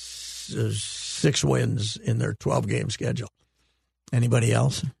with 6 wins in their 12-game schedule. Anybody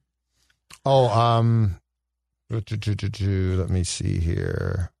else? Let me see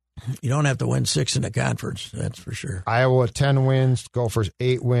here. You don't have to win 6 in the conference, that's for sure. Iowa 10 wins, Gophers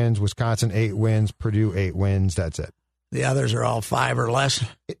 8 wins, Wisconsin 8 wins, Purdue 8 wins. That's it. The others are all 5 or less.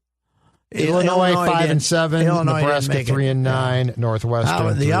 Illinois 5-7, Illinois Nebraska 3-9,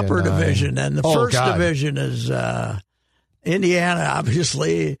 Northwestern. The 3-9. upper division and the first division is Indiana.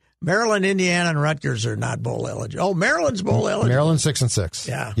 Obviously, Maryland, Indiana, and Rutgers are not bowl eligible. Oh, Maryland's bowl eligible. Maryland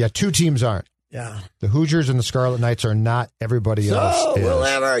 6-6. Yeah. 2 teams aren't. Yeah. The Hoosiers and the Scarlet Knights are not. Everybody else is. So we'll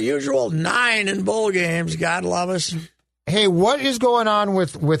have our usual 9 in bowl games. God love us. Hey, what is going on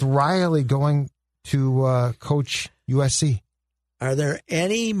with Riley going to coach USC? Are there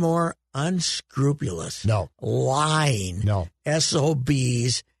any more unscrupulous, lying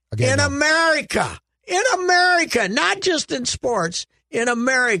SOBs in America? In America, not just in sports, in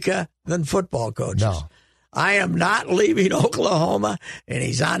America than football coaches. No. I am not leaving Oklahoma, and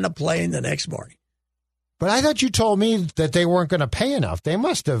he's on the plane the next morning. But I thought you told me that they weren't going to pay enough. They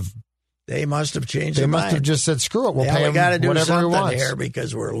must have changed their mind. They must have just said, screw it, we'll pay him whatever he wants. Here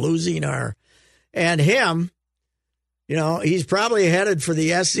because we're losing our... And him, he's probably headed for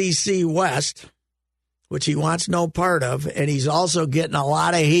the SEC West, which he wants no part of, and he's also getting a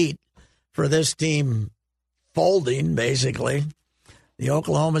lot of heat for this team folding, basically, the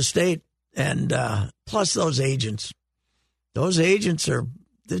Oklahoma State. And plus those agents. Those agents are,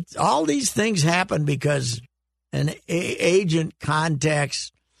 all these things happen because an agent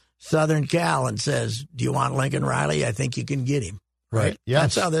contacts Southern Cal and says, do you want Lincoln Riley? I think you can get him. Right? Yes.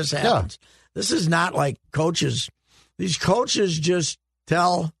 That's how this happens. Yeah. This is not like coaches. These coaches just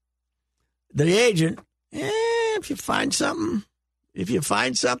tell the agent, if you find something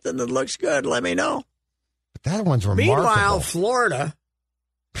that looks good, let me know. But that one's remarkable. Meanwhile, Florida,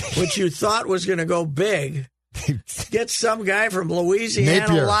 which you thought was going to go big, gets some guy from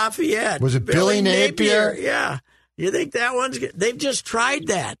Louisiana, Lafayette. Was it Billy Napier? Yeah. You think that one's good? They've just tried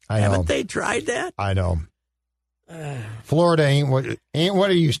that. Haven't they tried that? I know. Florida ain't what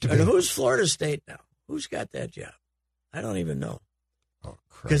it used to be. And who's Florida State now? Who's got that job? I don't even know. Oh,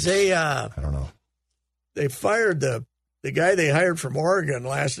 because I don't know. They fired the guy they hired from Oregon.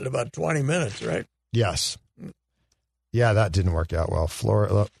 Lasted about 20 minutes, right? Yes. Yeah, that didn't work out well.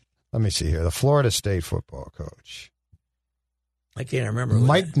 Florida. Let me see here. The Florida State football coach. I can't remember.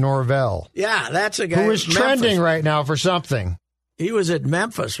 Mike Norvell. Yeah, that's a guy who is trending right now for something. He was at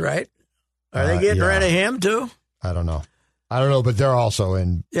Memphis, right? Are they getting rid of him too? I don't know, but they're also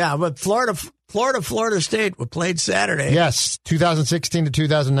in. Yeah, but Florida State played Saturday. Yes, 2016 to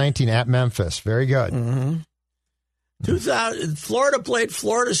 2019 at Memphis. Very good. Mm-hmm. Florida played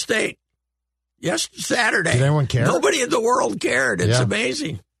Florida State. Yes, Saturday. Did anyone care? Nobody in the world cared. It's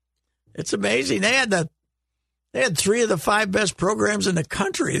amazing. It's amazing. They had 3 of the 5 best programs in the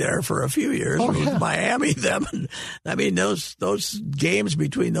country there for a few years. Miami, them. I mean, those games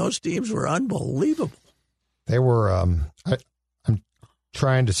between those teams were unbelievable. They were. I'm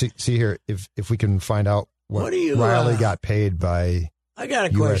trying to see here if we can find out what Riley got paid by. I got a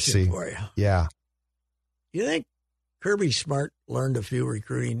USC. question for you. Yeah. You think Kirby Smart learned a few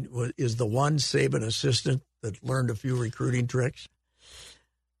recruiting? Is the one Saban assistant that learned a few recruiting tricks?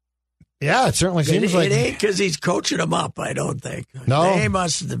 Yeah, it certainly seems like it ain't because he's coaching them up. I don't think. No, they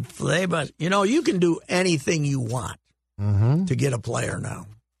must. You can do anything you want to get a player now.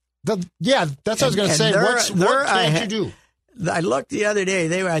 That's what I was going to say. What can't you do? I looked the other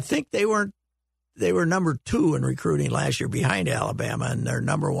day. I think they were number 2 in recruiting last year behind Alabama, and they're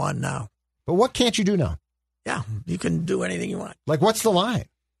number 1 now. But what can't you do now? Yeah, you can do anything you want. Like, what's the line?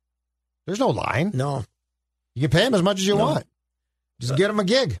 There's no line. No. You can pay him as much as you want. Just get him a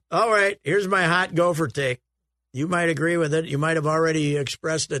gig. All right, here's my hot Gopher take. You might agree with it. You might have already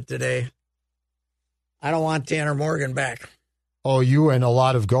expressed it today. I don't want Tanner Morgan back. Oh, you and a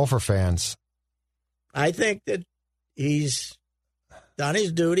lot of Gopher fans. I think that he's done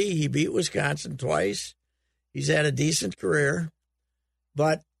his duty. He beat Wisconsin twice. He's had a decent career.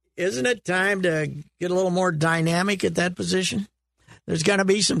 But isn't it time to get a little more dynamic at that position? There's going to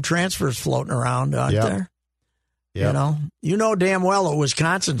be some transfers floating around out there. Yep. You know damn well that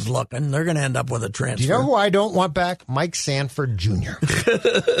Wisconsin's looking. They're going to end up with a transfer. Do you know who I don't want back? Mike Sanford Jr.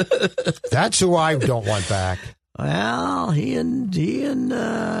 That's who I don't want back. Well, he and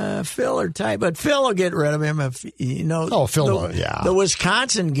Phil are tight, but Phil will get rid of him if Oh, Phil, the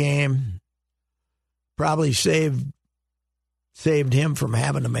Wisconsin game probably saved him from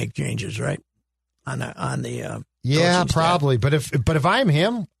having to make changes, right? On the yeah, coaching probably. staff. But if I'm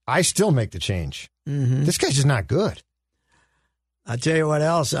him, I still make the change. Mm-hmm. This guy's just not good. I'll tell you what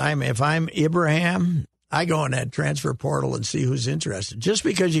else. If I'm Ibrahim, I go in that transfer portal and see who's interested. Just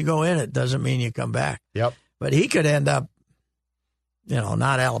because you go in it doesn't mean you come back. Yep. But he could end up,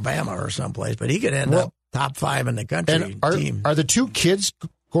 not Alabama or someplace, but he could end up top 5 in the country team. Are the two kids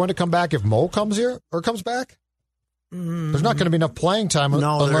going to come back if Mo comes here or comes back? There's not going to be enough playing time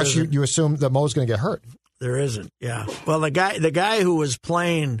unless you assume that Mo's going to get hurt. There isn't, yeah. Well, the guy who was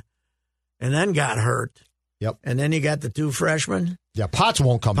playing and then got hurt. Yep. And then you got the 2 freshmen. Yeah, Potts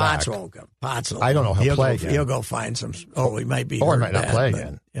won't come back. Potts won't come. Potts will. I don't know if he'll play again. He'll go find some. Oh, he might be. Or hurt he might not bad, play but,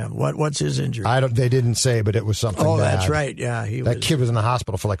 again. Yeah. What's his injury? They didn't say, but it was something. Oh, bad. that's right. Yeah, that kid was in the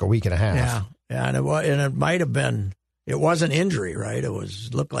hospital for like a week and a half. Yeah, and it might have been. It wasn't injury, right?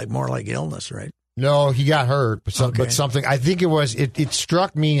 It looked like more like illness, right? No, he got hurt, but something. I think it was. It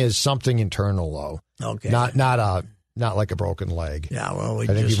struck me as something internal, though. Okay. Not like a broken leg. Yeah. Well, I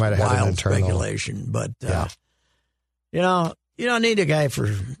think he might have had an internal speculation, but you don't need a guy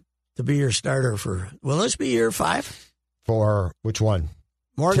to be your starter for. Will this be year 5? For which one?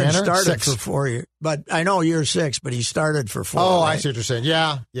 Morgan Tanner? started 6. for 4 years, but I know year 6, but he started for 4. Oh, right? I see what you're saying.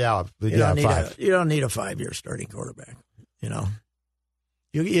 Yeah, 5. You don't need a 5-year starting quarterback.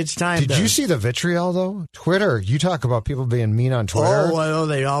 It's time. Did you see the vitriol though? Twitter. You talk about people being mean on Twitter. Oh, well,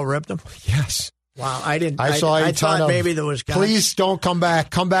 they all ripped him. Yes. Wow, I didn't. I saw. I thought maybe there was. Please don't come back.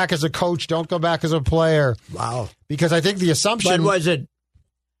 Come back as a coach. Don't come back as a player. Wow. Because I think the assumption. But was it?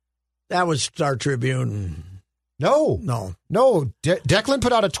 That was Star Tribune. No. Declan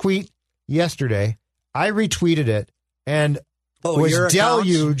put out a tweet yesterday. I retweeted it and was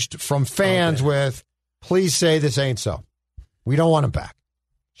deluged from fans with, "Please say this ain't so. We don't want him back.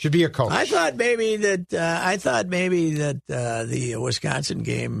 Should be a coach." I thought maybe that the Wisconsin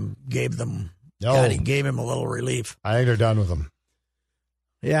game gave them. No. God, he gave him a little relief. I think they're done with him.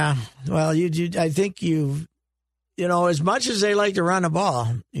 Yeah. Well, I think as much as they like to run the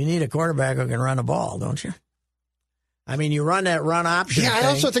ball, you need a quarterback who can run the ball, don't you? I mean, you run that run option thing. I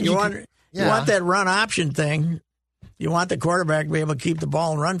also think you want that run option thing. You want the quarterback to be able to keep the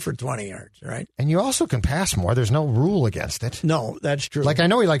ball and run for 20 yards, right? And you also can pass more. There's no rule against it. No, that's true. Like, I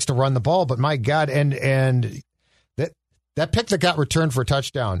know he likes to run the ball, but my God, and that pick that got returned for a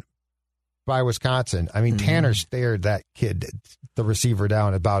touchdown by Wisconsin, I mean, Tanner stared that kid, the receiver,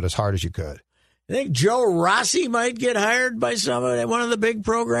 down about as hard as you could. I think Joe Rossi might get hired by one of the big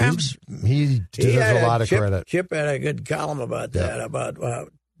programs. He deserves a lot of credit. Chip had a good column about that, about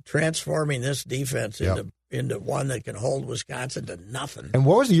transforming this defense into one that can hold Wisconsin to nothing. And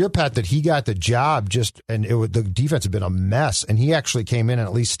what was the year, Pat, that he got the job? The defense had been a mess, and he actually came in and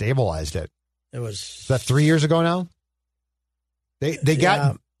at least stabilized it. Is that 3 years ago now? They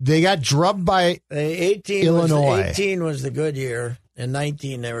got drubbed by 18 Illinois. 18 was the good year, and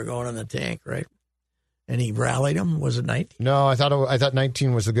 19 they were going in the tank, right? And he rallied them. Was it 19? No, I thought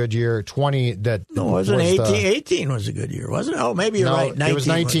 19 was the good year. 20 that no, it wasn't 18. 18 was a good year, wasn't it? Oh, maybe you're right. 19 it was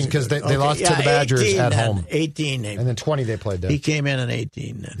 19 because they lost to the Badgers at home. 18, and then 20 they played there. He came in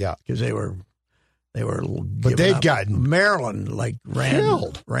 18. Then, yeah, because they were. But they'd gotten Maryland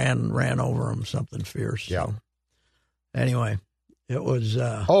ran over them something fierce. Yeah. So. Anyway, it was.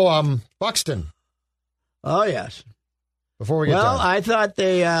 Buxton. Oh yes. Before we get done. I thought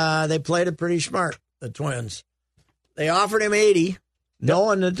they played it pretty smart. The Twins. They offered him 80,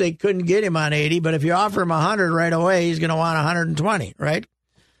 knowing that they couldn't get him on 80. But if you offer him 100 right away, he's going to want 120, right?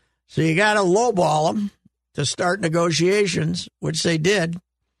 So you got to lowball him to start negotiations, which they did,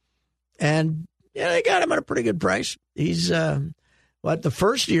 and they got him at a pretty good price. He's the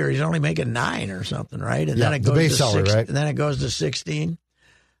first year he's only making 9 or something, right? And then it goes the base to salary, right? And then it goes to 16.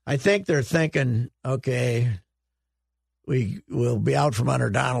 I think they're thinking, okay, we will be out from under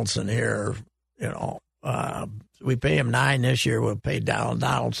Donaldson here. We pay him 9 this year. We'll pay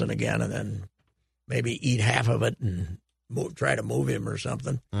Donaldson again, and then maybe eat half of it and try to move him or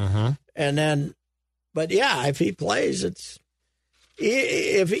something. Mm-hmm. And then, but yeah, if he plays,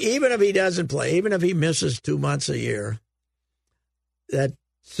 even if he doesn't play, even if he misses 2 months a year, that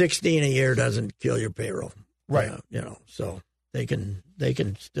 16 a year doesn't kill your payroll, right? So they can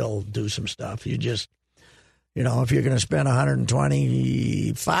still do some stuff. You just, if you're going to spend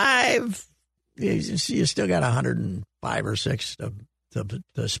 125. you still got 105 or 6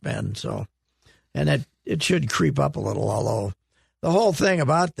 to spend. So, and it should creep up a little. Although the whole thing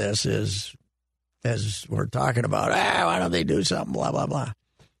about this is, as we're talking about, why don't they do something? Blah blah blah.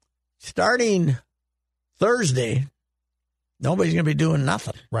 Starting Thursday, nobody's going to be doing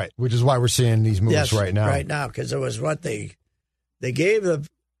nothing. Right, which is why we're seeing these moves right now. Right now, because it was what they gave the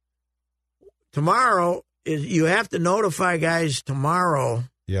tomorrow. You have to notify guys tomorrow.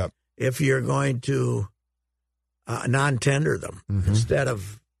 Yep. If you're going to non-tender them instead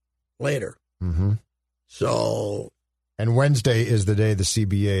of later. Mm-hmm. So. And Wednesday is the day the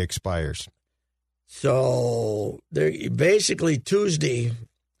CBA expires. So basically Tuesday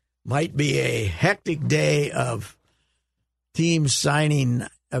might be a hectic day of teams signing.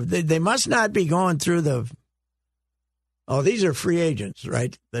 They must not be going through these are free agents,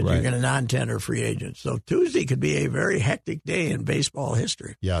 right? That you're going to non-tender free agents. So Tuesday could be a very hectic day in baseball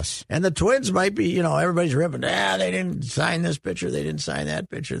history. Yes. And the Twins might be, everybody's ripping, they didn't sign this pitcher, they didn't sign that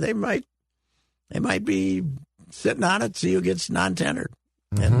pitcher. They might be sitting on it, see who gets non-tendered.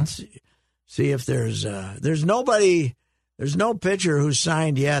 And see if there's no pitcher who's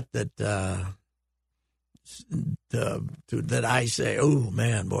signed yet that I say, oh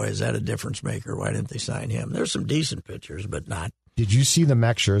man, boy, is that a difference maker? Why didn't they sign him? There's some decent pitchers, but not. Did you see the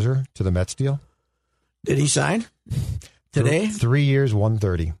Max Scherzer to the Mets deal? Did he sign today? 3 years,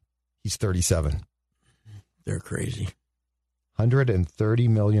 $130. He's 37. They're crazy. $130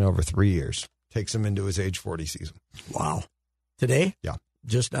 million over 3 years. Takes him into his age 40 season. Wow. Today? Yeah.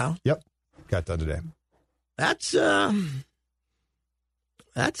 Just now? Yep. Got done today. That's a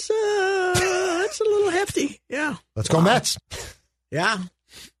little hefty. Yeah. Let's go Mets. Yeah.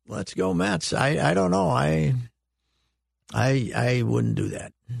 Let's go Mets. I don't know. I wouldn't do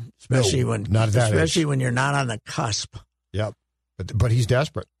that. Especially when you're not on the cusp. Yep. But he's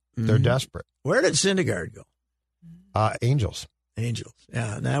desperate. They're desperate. Where did Syndergaard go? Angels.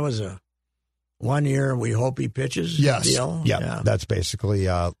 Yeah. And that was a 1 year we hope he pitches deal. Yeah. That's basically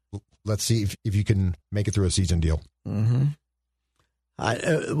let's see if you can make it through a season deal. Mm-hmm.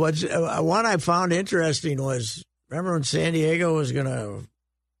 One I found interesting was, remember when San Diego was going to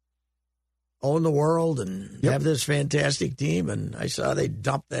own the world and have this fantastic team, and I saw they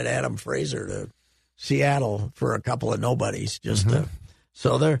dumped that Adam Frazier to Seattle for a couple of nobodies.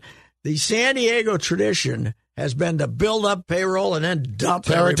 So the San Diego tradition has been to build up payroll and then dump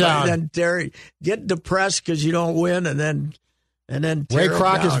everybody, then get depressed because you don't win, and then Ray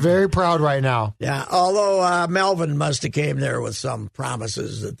Kroc is very proud right now. Yeah, although Melvin must have came there with some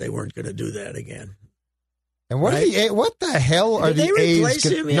promises that they weren't going to do that again. And what the hell are the A's? Replace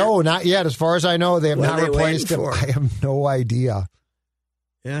him yet? No, not yet. As far as I know, they have not replaced him. I have no idea.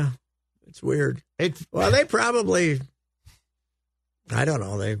 Yeah, it's weird. Well, they probably, I don't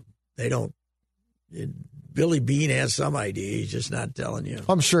know. They don't. Billy Beane has some idea. He's just not telling you.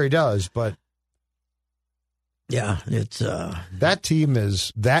 I'm sure he does, but. Yeah, it's that team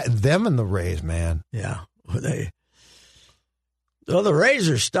is them and the Rays, man. Yeah, the Rays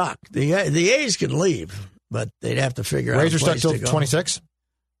are stuck. The A's can leave, but they'd have to figure out. Rays are stuck till 26.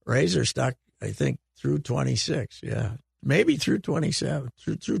 Rays are stuck, I think, through 26. Yeah, maybe through 27.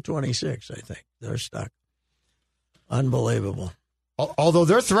 Through 26, I think they're stuck. Unbelievable. Although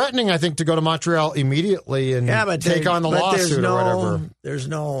they're threatening, I think, to go to Montreal immediately and take on the lawsuit or whatever. There's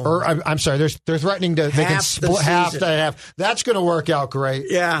no. Or I'm sorry. They're threatening to. They can split half to half. That's going to work out great.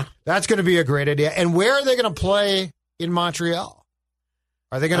 Yeah, that's going to be a great idea. And where are they going to play in Montreal?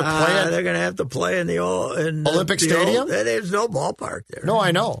 Are they going to play? They're going to have to play in the Olympic Stadium. There's no ballpark there. No, I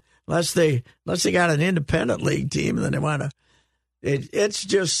know. Unless they got an independent league team, and then they want to. It's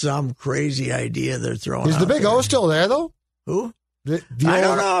just some crazy idea they're throwing. Is the Big O still there though? Who? I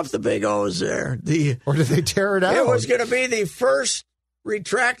don't know if the Big O is there. Or did they tear it out? It was going to be the first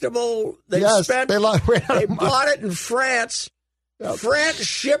retractable. They bought it in France. Yep. France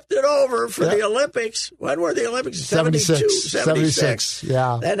shipped it over for the Olympics. When were the Olympics? 76.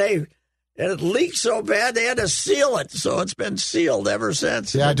 Yeah. And it leaked so bad they had to seal it. So it's been sealed ever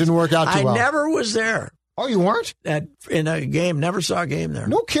since. Yeah, it didn't work out too well. I never was there. Oh, you weren't? In a game. Never saw a game there.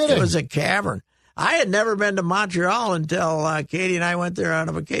 No kidding. It was a cavern. I had never been to Montreal until Katie and I went there on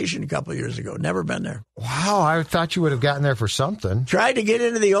a vacation a couple of years ago. Never been there. Wow, I thought you would have gotten there for something. Tried to get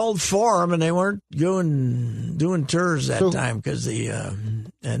into the old Forum, and they weren't doing tours that time because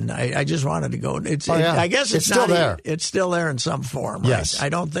and I just wanted to go. I guess it's still there. It's still there in some form. Right? Yes, I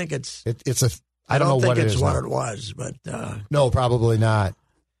don't think it's. I don't know what it is. What it was, but no, probably not.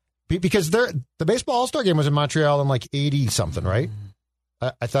 Because the baseball All-Star game was in Montreal in like 80 something, right?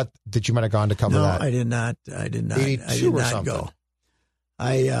 I thought that you might have gone to cover that. No, I did not. I did not. 82 I did or not something. go.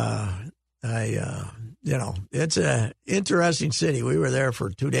 I It's a interesting city. We were there for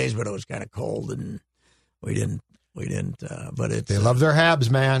 2 days, but it was kind of cold, and we didn't. But it's they love their Habs,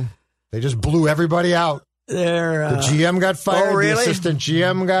 man. They just blew everybody out. The GM got fired. Oh, really? The assistant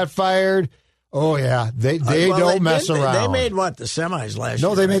GM got fired. Oh yeah, they don't mess around. They made what, the semis last year?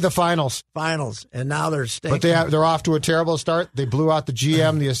 No, they made the finals. And now they're stinking. But they're off to a terrible start. They blew out the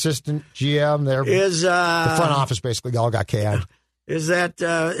GM, the assistant GM. The front office basically all got canned. Is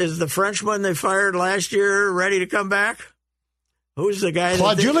the Frenchman they fired last year ready to come back? Who's the guy?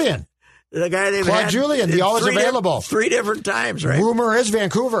 Claude Julien. The guy they've Claude had Julien, the always available. 3 different times, right? Rumor is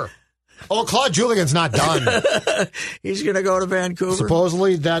Vancouver. Oh, Claude Julien's not done. He's going to go to Vancouver.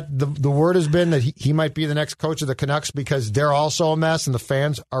 Supposedly, that the word has been that he might be the next coach of the Canucks because they're also a mess and the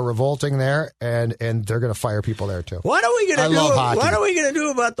fans are revolting there, and they're going to fire people there too. What are we going to do? Love hockey. What are we going to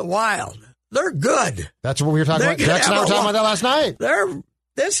do about the Wild? They're good. That's what we were talking about. Jackson and I were talking about that last night.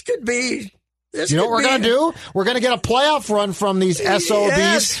 This could be. You know what we're going to do? We're going to get a playoff run from these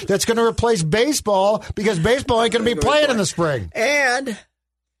SOBs that's going to replace baseball because baseball ain't going to be playing in the spring. And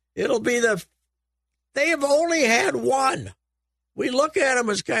it'll be they have only had one. We look at them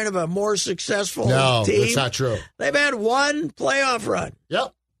as kind of a more successful team. No, that's not true. They've had one playoff run.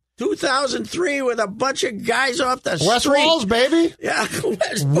 Yep. 2003 with a bunch of guys off the Wes street. Walls, baby. Yeah.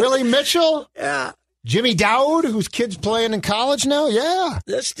 Willie Mitchell. Yeah. Jimmy Dowd, whose kid's playing in college now. Yeah.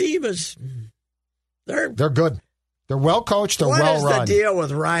 This team is... They're good. They're well coached. They're well run. What is the deal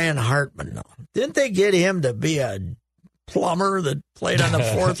with Ryan Hartman, though? Didn't they get him to be a plumber that played on the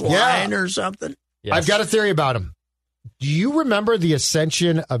fourth line or something? Yes. I've got a theory about him. Do you remember the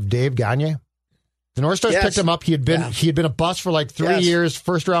ascension of Dave Gagne? The North Stars picked him up. He had been a bust for like 3 years,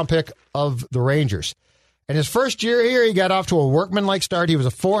 first-round pick of the Rangers. And his first year here, he got off to a workman-like start. He was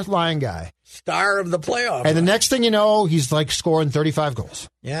a fourth-line guy. Star of the playoff. And the next thing you know, he's like scoring 35 goals.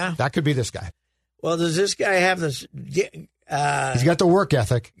 Yeah. That could be this guy. Well, does this guy have this? He's got the work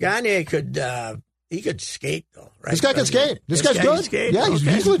ethic. Gagne could skate though, right? This guy can skate. This guy's good. Skate? Yeah,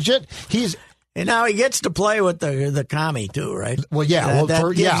 he's legit. And now he gets to play with the commie too, right? Well, yeah.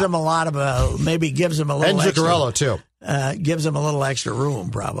 That gives him a lot of maybe gives him a little. And Zuccarello too. Gives him a little extra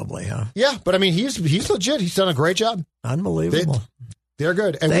room, probably, huh? Yeah, but I mean, he's legit. He's done a great job. Unbelievable. They're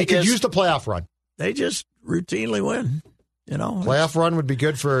good, and we could use the playoff run. They just routinely win. You know, playoff run would be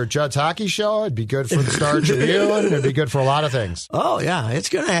good for Judd's Hockey Show. It'd be good for the Star Tribune. It'd be good for a lot of things. Oh yeah, it's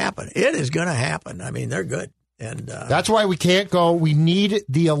going to happen. It is going to happen. I mean, they're good, and that's why we can't go. We need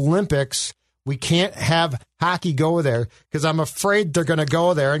the Olympics. We can't have hockey go there because I'm afraid they're going to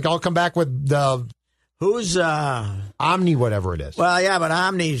go there and I'll come back with the Omni, whatever it is. Well, yeah, but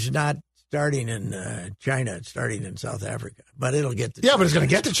Omni's not starting in China. It's starting in South Africa, but it'll get to China. But it's going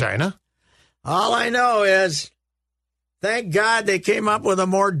to get to China. All I know is. Thank God they came up with a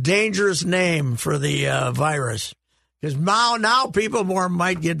more dangerous name for the virus. Because now people more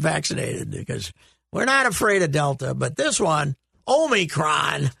might get vaccinated because we're not afraid of Delta. But this one,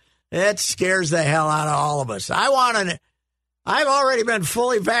 Omicron, it scares the hell out of all of us. I've already been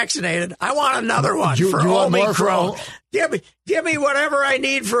fully vaccinated. I want another one for Omicron. Give me whatever I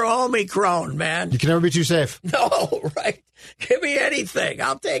need for Omicron, man. You can never be too safe. No, right. Give me anything.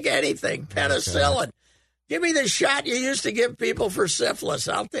 I'll take anything. Penicillin. Okay. Give me the shot you used to give people for syphilis.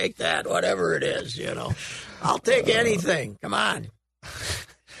 I'll take that, whatever it is, you know. I'll take anything. Come on.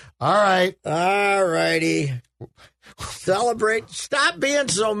 All right. All righty. Celebrate. Stop being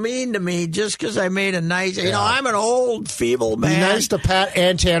so mean to me just because I made a nice... You know, I'm an old, feeble man. Be nice to Pat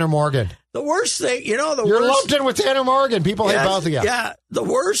and Tanner Morgan. The worst thing, You're lumped in with Tanner Morgan. People hate both of you. Yeah, the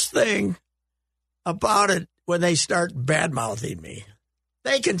worst thing about it when they start bad-mouthing me.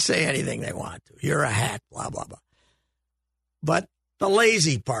 They can say anything they want to. You're a hack, blah, blah, blah. But the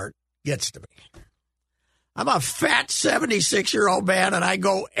lazy part gets to me. I'm a fat 76-year-old man, and I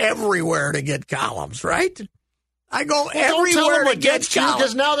go everywhere to get columns, right? I go everywhere to get columns.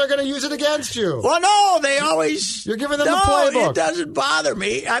 Because now they're going to use it against you. Well, no, they always... You're giving them the playbook. It doesn't bother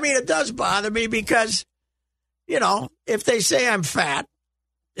me. I mean, it does bother me because, if they say I'm fat,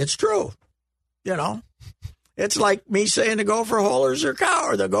 it's true, It's like me saying the Gopher Holers are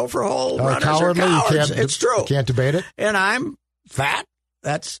coward. The Gopher Hole runners are cowards. It's true. You can't debate it. And I'm fat.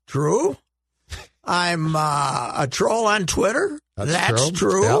 That's true. I'm a troll on Twitter. That's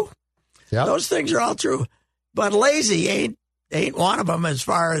true. Yep. Those things are all true. But lazy ain't one of them as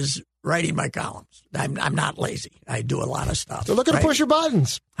far as writing my columns. I'm not lazy. I do a lot of stuff. They're looking to push your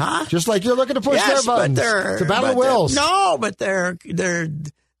buttons. Huh? Just like you're looking to push their buttons. It's a battle of wills. No, but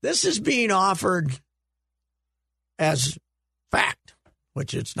this is being offered as fact,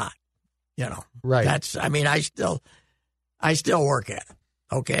 which it's not, Right. I still work at it.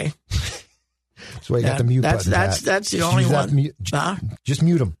 Okay. That's why you got the mute button. That's the only one. Just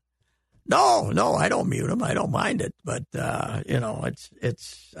mute them. No, I don't mute them. I don't mind it, but I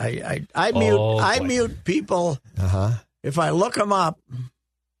mute people if I look them up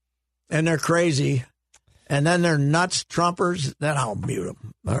and they're crazy, and then they're nuts Trumpers. Then I'll mute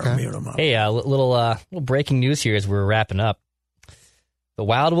them or mute them up. Hey, little breaking news here as we're wrapping up. The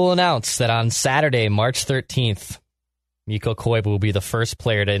Wild will announce that on Saturday, March 13th, Mikko Koivu will be the first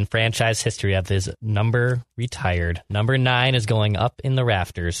player in franchise history to have his number retired. Number 9 is going up in the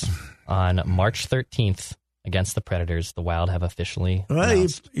rafters on March 13th against the Predators. The Wild have officially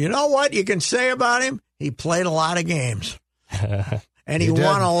announced. You know what you can say about him? He played a lot of games. And he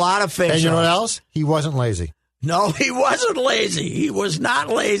won a lot of faceoffs. And you know what else? He wasn't lazy. No, he wasn't lazy. He was not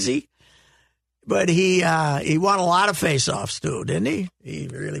lazy. But he won a lot of faceoffs too, didn't he? He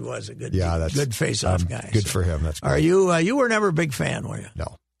really was a good faceoff guy. Good for him. That's great. Are you were never a big fan, were you?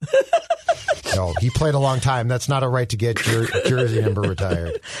 No. No, he played a long time. That's not a right to get your jersey number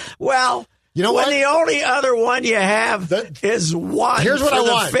retired. Well, you know what? The only other one you have is one. Here's what I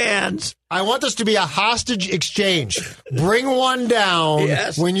want. Fans. I want this to be a hostage exchange. Bring one down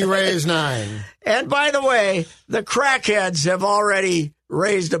when you raise 9. And by the way, the crackheads have already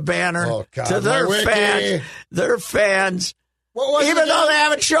raised a banner to their fans. Their fans. Even though they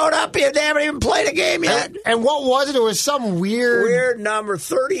haven't showed up yet, they haven't even played a game yet. And what was it? It was some weird number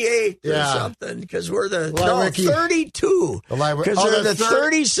 38 or something, because we're 32. Because they're the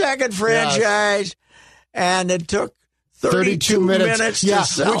 32nd franchise, and it took 32 minutes to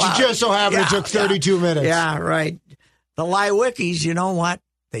sell which just so happened it took 32 minutes. Yeah, right. The Lewicki's, you know what?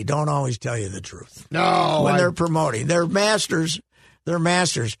 They don't always tell you the truth. No. When they're promoting. They're masters.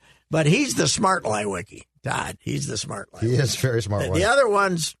 But he's the smart Lewicki. Todd, he's the smart one. He is very smart one. The other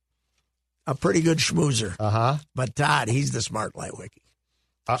one's a pretty good schmoozer. Uh-huh. But Todd, he's the smart Lewicki.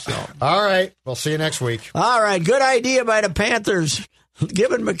 All right. We'll see you next week. All right. Good idea by the Panthers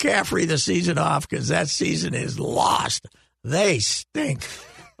giving McCaffrey the season off, because that season is lost. They stink.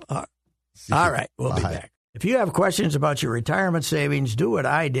 All right. We'll be back. If you have questions about your retirement savings, do what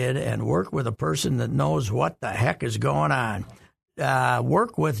I did and work with a person that knows what the heck is going on.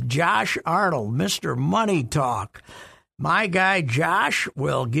 Work with Josh Arnold, Mr. Money Talk. My guy Josh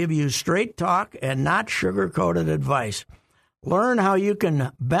will give you straight talk and not sugar-coated advice. Learn how you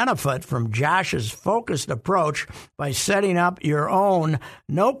can benefit from Josh's focused approach by setting up your own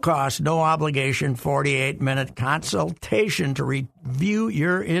no-cost, no-obligation 48-minute consultation to review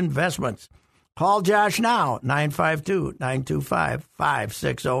your investments. Call Josh now,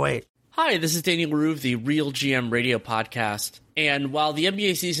 952-925-5608. Hi, this is Danny LaRue of the Real GM Radio Podcast. And while the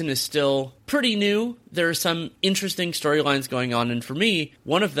NBA season is still pretty new, there are some interesting storylines going on. And for me,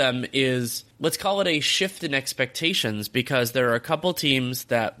 one of them is, let's call it a shift in expectations, because there are a couple teams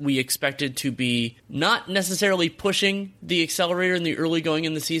that we expected to be not necessarily pushing the accelerator in the early going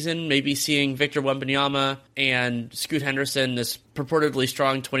in the season, maybe seeing Victor Wembanyama and Scoot Henderson, this purportedly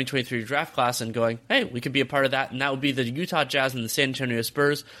strong 2023 draft class, and going, hey, we could be a part of that. And that would be the Utah Jazz and the San Antonio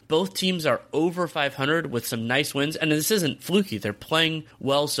Spurs. Both teams are over 500 with some nice wins. And this isn't fluky. They're playing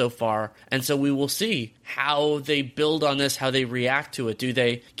well so far. And so we will see how they build on this, how they react to it. Do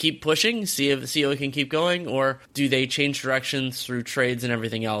they keep pushing, see if it can keep going, or do they change directions through trades and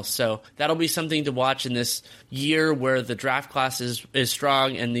everything else? So that'll be something to watch in this year where the draft class is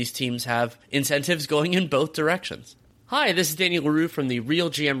strong and these teams have incentives going in both directions. Hi, this is Danny LaRue from the Real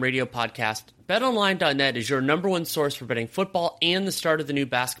GM Radio Podcast. BetOnline.net is your number one source for betting football and the start of the new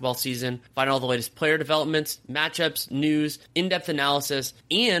basketball season. Find all the latest player developments, matchups, news, in-depth analysis,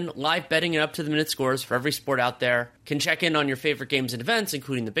 and live betting and up-to-the-minute scores for every sport out there. Can check in on your favorite games and events,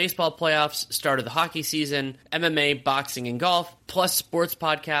 including the baseball playoffs, start of the hockey season, MMA, boxing, and golf, plus sports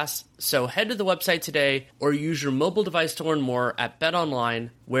podcasts. So head to the website today or use your mobile device to learn more at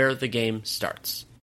BetOnline, where the game starts.